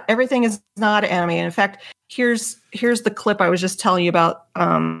not. Everything is not animated. In fact, here's the clip I was just telling you about,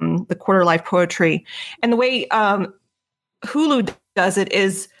 the Quarter Life Poetry. And the way Hulu does it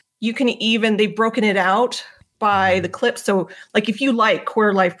is they've broken it out by the clips. So like if you like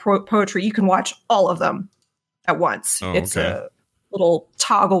Quarter Life Poetry, you can watch all of them at once. It's a little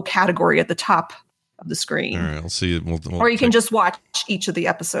toggle category at the top of the screen. All right, I'll see. Or you can just watch each of the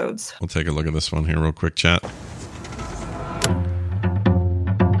episodes. We'll take a look at this one here real quick, chat.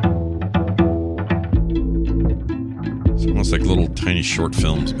 It's almost like little tiny short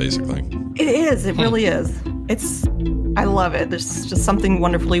films, basically. It is. It really is. I love it. There's just something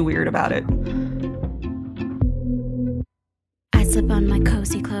wonderfully weird about it. I slip on my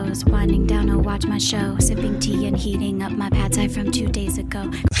cozy clothes, winding down to watch my show, sipping tea and heating up my pad thai from 2 days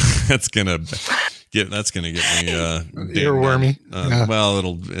ago. That's gonna get me earwormy. Well,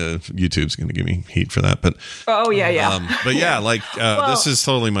 YouTube's gonna give me heat for that, but but yeah, this is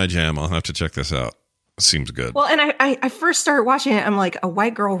totally my jam. I'll have to check this out. Seems good. Well, and I first started watching it. I'm like, a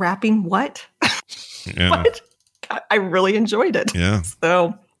white girl rapping? What? Yeah. What? I really enjoyed it. Yeah.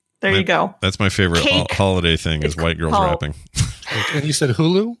 So there you go. That's my favorite holiday thing is white girls rapping. And you said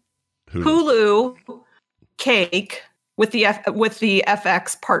Hulu? Hulu, Cake with the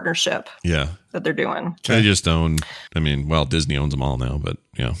FX partnership. Yeah. That they're doing. They just own. I mean, well, Disney owns them all now, but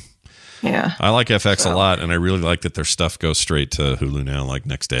yeah. Yeah. I like FX a lot, and I really like that their stuff goes straight to Hulu now, like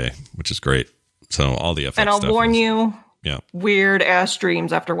next day, which is great. So all the FX and I'll stuff warn you, weird ass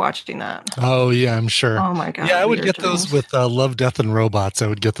dreams after watching that. Oh yeah, I'm sure. Oh my god. Yeah, I would get those with Love, Death, and Robots. I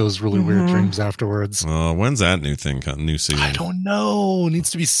would get those really weird dreams afterwards. When's that new season? I don't know. It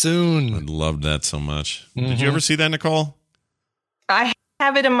needs to be soon. I loved that so much. Did you ever see that, Nicole? I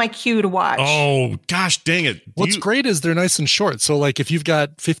have it in my queue to watch. Oh gosh, dang it! What's great is they're nice and short. So like if you've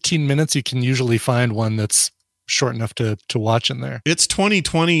got 15 minutes, you can usually find one that's short enough to watch in there. It's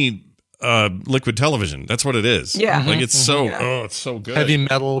 2020 liquid television. That's what it is. Yeah. Like it's it's so good. Heavy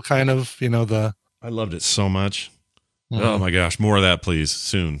metal kind of, I loved it so much. Oh my gosh, more of that please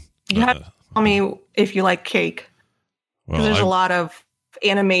soon. You have to tell me if you like Cake. Because there's a lot of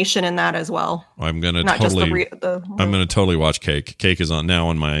animation in that as well. I'm gonna Not totally. just the I'm gonna totally watch Cake. Cake is now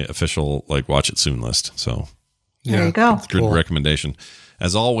on my official watch it soon list. So there you go. Good recommendation.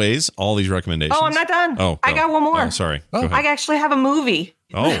 As always, all these recommendations. Oh, I'm not done. Oh, I got one more. Oh, sorry. Go ahead. I actually have a movie.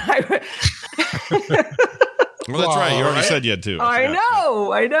 Oh. Well, that's right. You already said you had two. I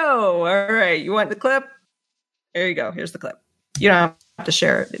know. All right. You want the clip? There you go. Here's the clip. You don't have to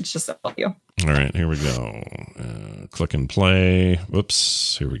share it. It's just audio. All right. Here we go. Click and play.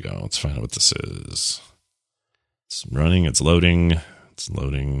 Whoops. Here we go. Let's find out what this is. It's running. It's loading.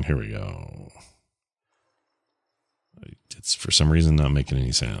 Here we go. It's for some reason not making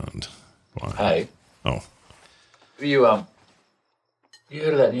any sound. Why? Hey. Oh. You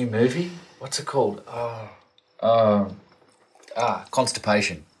heard of that new movie? What's it called?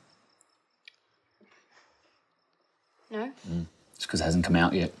 Constipation. No. It's because it hasn't come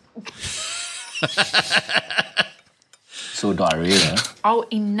out yet. Saw diarrhea though. Oh,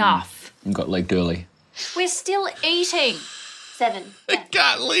 enough. And got leaked early. We're still eating. 7. It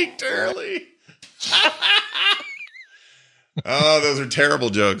got leaked early. Oh, those are terrible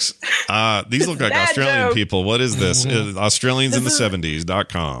jokes. These look like Australian joke. people. What is this?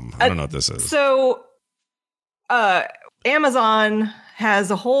 Australiansinthe70s.com. I don't know what this is. So, Amazon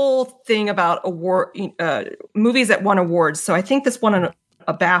has a whole thing about movies that won awards. So I think this won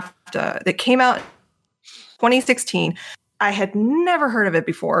a BAFTA that came out 2016. I had never heard of it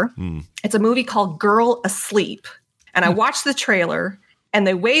before. It's a movie called Girl Asleep. And I watched the trailer, and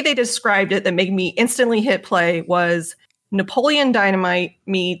the way they described it that made me instantly hit play was Napoleon Dynamite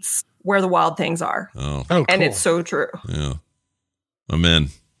meets Where the Wild Things Are. Oh, and cool. it's so true. Yeah. I'm in.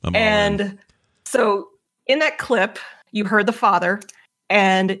 I'm all in. So in that clip, you heard the father,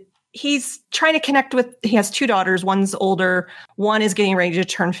 and he's trying to connect with, he has 2 daughters. One's older. One is getting ready to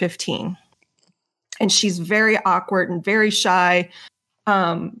turn 15. And she's very awkward and very shy.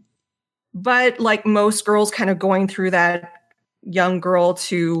 But like most girls kind of going through that young girl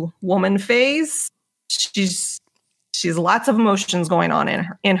to woman phase, she's lots of emotions going on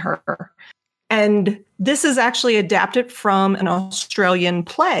in her. And this is actually adapted from an Australian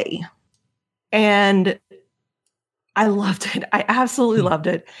play. And I loved it. I absolutely loved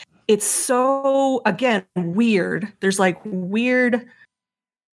it. It's so, again, weird. There's like weird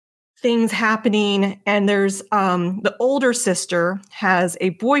things happening. And there's the older sister has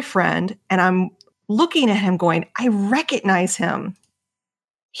a boyfriend, and I'm looking at him going, I recognize him.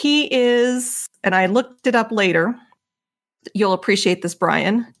 He is, and I looked it up later. You'll appreciate this,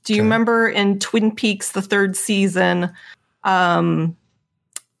 Brian. Do you remember in Twin Peaks, the 3rd season,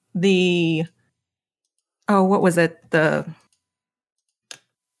 what was it? The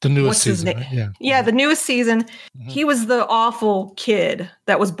newest season. Right? Yeah, the newest season. Mm-hmm. He was the awful kid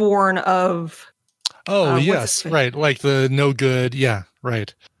that was born of. Oh, yes, right. Like the no good. Yeah,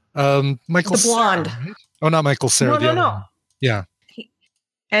 right. Michael the blonde. Cera, right? Oh, not Michael Cera. No. Yeah.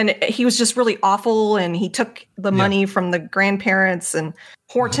 And he was just really awful, and he took the money from the grandparents. And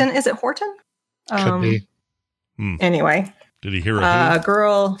Horton, is it Horton? Could be. Anyway. Did he hear a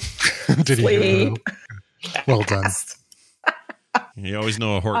girl? Did he hear a Well done. You always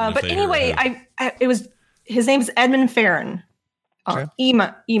know a Horton. But anyway, it was, his name is Edmund Farron.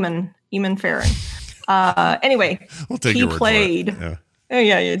 Eamon Farron. Anyway, we'll take he your word played. For it. Oh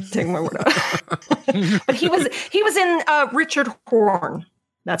yeah, you take my word. But he was in Richard Horn.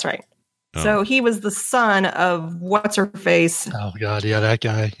 That's right. Oh. So he was the son of what's her face. Oh God, yeah, that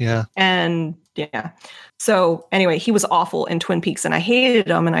guy. Yeah. And yeah. So anyway, he was awful in Twin Peaks, and I hated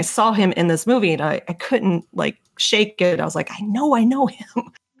him. And I saw him in this movie, and I couldn't shake it. I was like, I know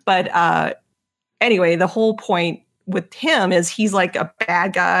him. But anyway, the whole point with him is he's like a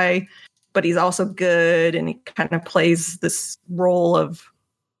bad guy, but he's also good, and he kind of plays this role of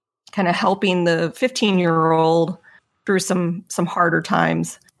kind of helping the 15-year-old through some harder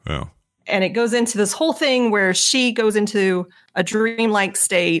times. Oh. And it goes into this whole thing where she goes into a dreamlike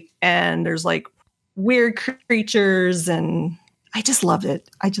state, and there's like weird creatures, and I just loved it.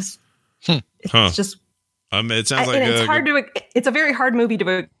 It's just. It sounds like it's a very hard movie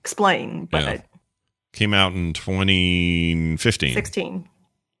to explain, but it came out in 2015. 16.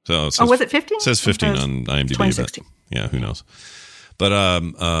 So it says, was it 15? It says 15 on IMDb. 2016. But, yeah, who knows? But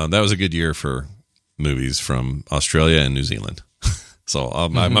that was a good year for movies from Australia and New Zealand. So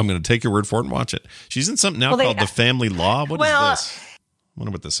I'm going to take your word for it and watch it. She's in something now called The Family Law. What is this? I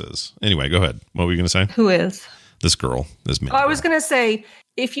wonder what this is. Anyway, go ahead. What were you going to say? Who is? This girl. This man. I was going to say,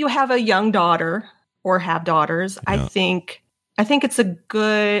 if you have a young daughter or have daughters, I think it's a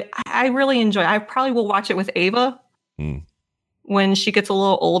good. I really enjoy. I probably will watch it with Ava when she gets a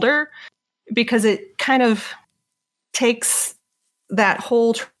little older, because it kind of takes that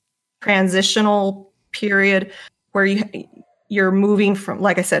whole transitional period where you're moving from,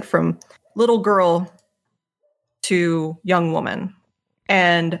 like I said, from little girl to young woman,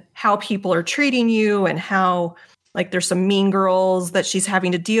 and how people are treating you, and how like there's some mean girls that she's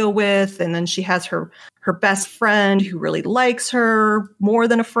having to deal with. And then she has her best friend who really likes her more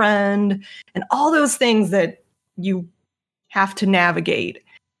than a friend, and all those things that you have to navigate.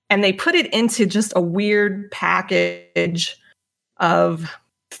 And they put it into just a weird package of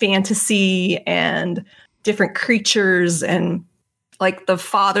fantasy and different creatures, and like the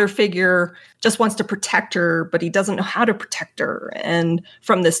father figure just wants to protect her, but he doesn't know how to protect her, and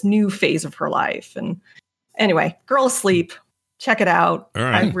from this new phase of her life. And anyway, Girl Asleep, check it out. All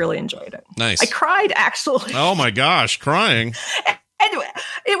right. I really enjoyed it. Nice. I cried, actually. Oh my gosh, crying. Anyway,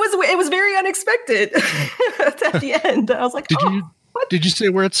 it was very unexpected at the end. I was like, Did you say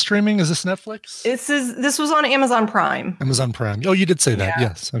where it's streaming? Is this Netflix? This was on Amazon Prime. Amazon Prime. Oh, you did say that. Yeah.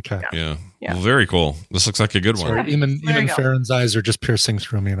 Yes. Okay. Yeah. Well, very cool. This looks like a good one. Sorry, even Farron's eyes are just piercing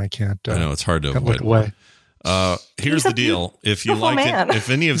through me, and I can't. I know it's hard to look away. Here's the deal: if you like it, if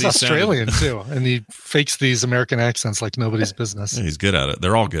any of He's these Australian too, and he fakes these American accents like nobody's business. Yeah, he's good at it.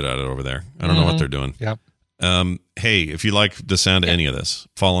 They're all good at it over there. I don't know what they're doing. Yeah. Hey, if you like the sound of any of this,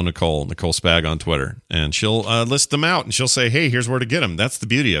 follow Nicole Spag on Twitter, and she'll list them out, and she'll say, hey, here's where to get them. That's the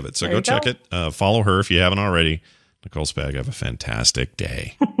beauty of it. So go check it. Follow her if you haven't already. Nicole Spag, have a fantastic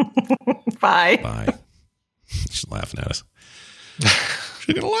day. Bye. Bye. She's laughing at us.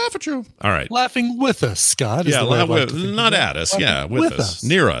 She's going to laugh at you. All right. Laughing with us, Scott. Yeah, not at us. Yeah, with us.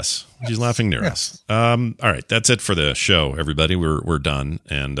 Near us. She's laughing near us. All right. That's it for the show, everybody. We're done.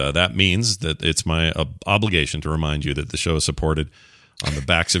 And that means that it's my obligation to remind you that the show is supported on the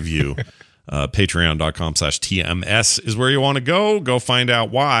backs of you. Patreon.com/TMS is where you want to go. Go find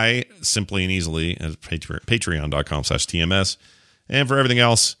out why simply and easily at Patreon.com/TMS. And for everything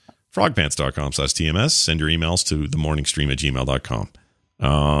else, frogpants.com/TMS. Send your emails to themorningstream@gmail.com.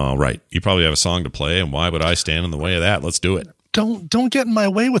 All right. You probably have a song to play, and why would I stand in the way of that? Let's do it. Don't get in my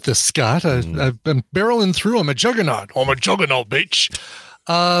way with this, Scott. I've been barreling through. I'm a juggernaut. I'm a juggernaut, bitch.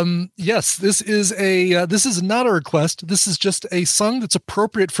 Yes, this is not a request. This is just a song that's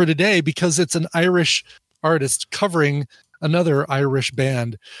appropriate for today because it's an Irish artist covering another Irish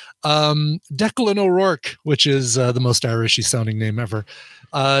band. Declan O'Rourke, which is the most Irishy sounding name ever,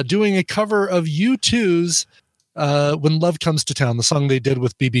 doing a cover of U2's When Love Comes to Town, the song they did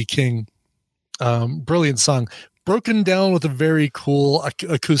with B.B. King. Brilliant song. Broken down with a very cool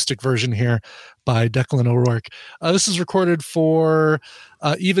acoustic version here by Declan O'Rourke. This is recorded for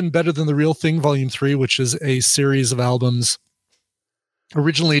Even Better Than the Real Thing, Volume 3, which is a series of albums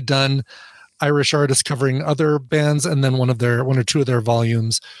originally done Irish artists covering other bands, and then one or two of their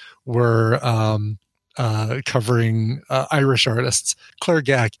volumes were covering Irish artists. Claire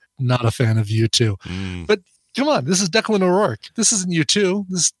Gack, not a fan of U2. But come on, this is Declan O'Rourke. This isn't U2.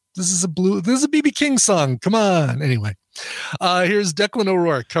 This is a BB King song. Come on. Anyway, here's Declan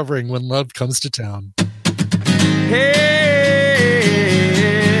O'Rourke covering When Love Comes to Town.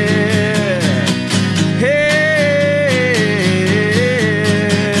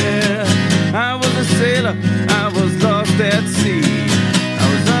 I was a sailor, I was lost at sea.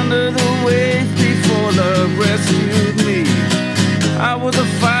 I was under the waves before love rescued me. I was a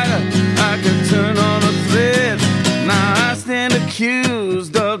fighter, I could turn on a thread. Now I stand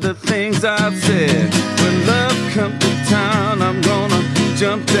accused of the things I've said. When love comes to town, I'm gonna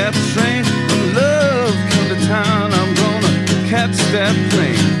jump that train. When love comes to town, I'm gonna catch that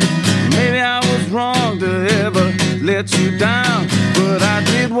plane. Maybe I was wrong to ever let you down, but I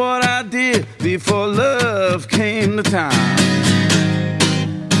did what I did before love came to town.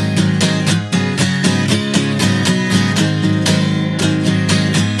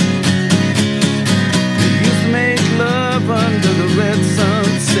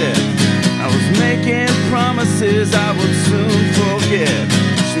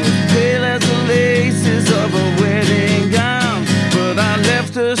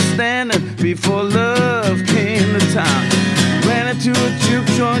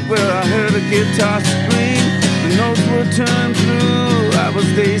 guitar scream, the notes were turned blue. I was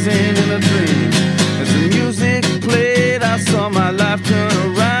dazing in a dream. As the music played, I saw my life turn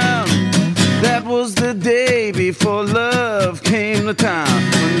around. That was the day before love came to town.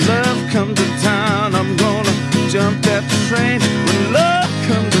 When love comes to town, I'm gonna jump that train. When love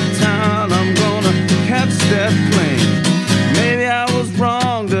comes to town, I'm gonna catch that plane. Maybe I was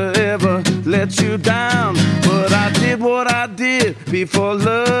wrong to ever let you down, but I did what I did before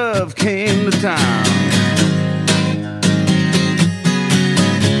love came to town.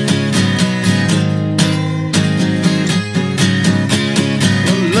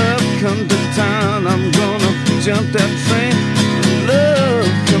 When love comes to town, I'm gonna jump that train. When love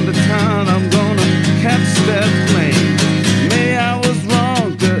comes to town, I'm gonna catch that plane. Maybe I was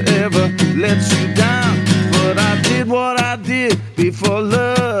wrong to ever let you down, but I did what I did before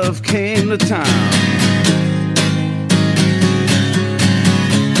love came to town.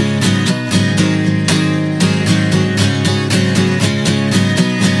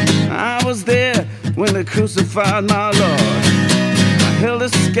 I was there when they crucified my Lord. I held a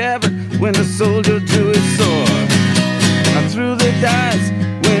scabbard when the soldier drew his sword. I threw the dice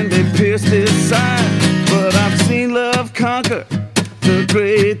when they pierced his side. But I've seen love conquer the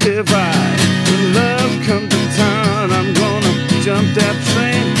great divide. When love comes to town, I'm gonna jump that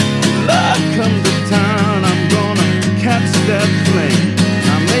train. When love comes to town, I'm gonna catch that plane.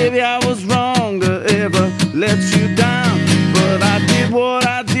 Now maybe I was wrong to ever let you down, but I did what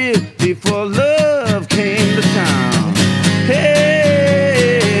I did before love came to town. Hey.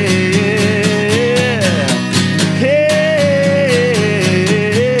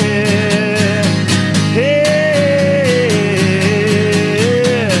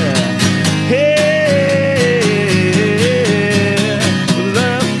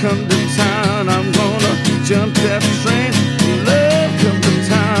 Jump that train, love come to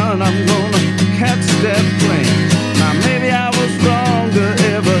town, I'm gonna catch that plane. Now maybe I was wrong to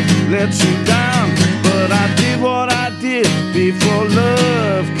ever let you down, but I did what I did before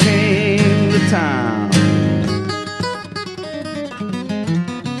love came to town.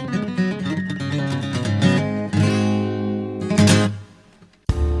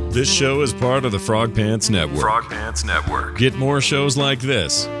 This show is part of the Frog Pants Network. Frog Pants Network. Get more shows like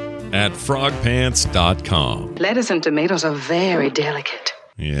this at frogpants.com. Lettuce and tomatoes are very delicate.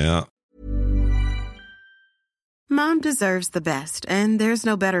 Yeah. Mom deserves the best, and there's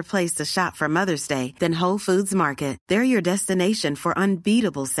no better place to shop for Mother's Day than Whole Foods Market. They're your destination for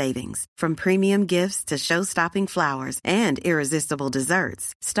unbeatable savings, from premium gifts to show-stopping flowers and irresistible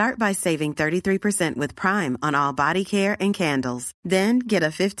desserts. Start by saving 33% with Prime on all body care and candles. Then get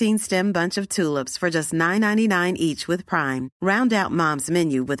a 15-stem bunch of tulips for just $9.99 each with Prime. Round out Mom's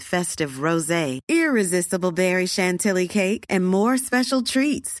menu with festive rosé, irresistible berry chantilly cake, and more special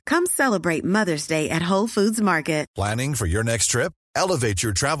treats. Come celebrate Mother's Day at Whole Foods Market. Planning for your next trip? Elevate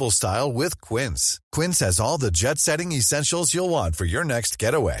your travel style with Quince. Quince has all the jet-setting essentials you'll want for your next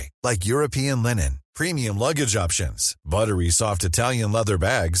getaway, like European linen, premium luggage options, buttery soft Italian leather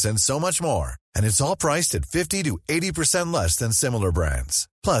bags, and so much more. And it's all priced at 50 to 80% less than similar brands.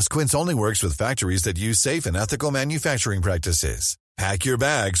 Plus, Quince only works with factories that use safe and ethical manufacturing practices. Pack your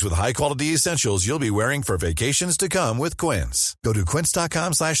bags with high-quality essentials you'll be wearing for vacations to come with Quince. Go to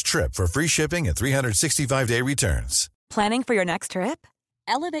quince.com/trip for free shipping and 365-day returns. Planning for your next trip?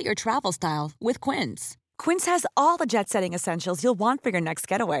 Elevate your travel style with Quince. Quince has all the jet-setting essentials you'll want for your next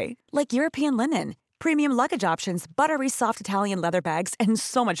getaway, like European linen, premium luggage options, buttery soft Italian leather bags, and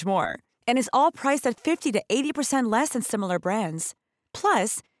so much more. And is all priced at 50 to 80% less than similar brands.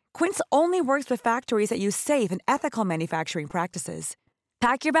 Plus, Quince only works with factories that use safe and ethical manufacturing practices.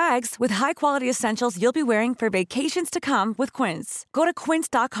 Pack your bags with high-quality essentials you'll be wearing for vacations to come with Quince. Go to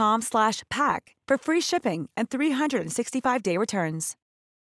quince.com/pack for free shipping and 365-day returns.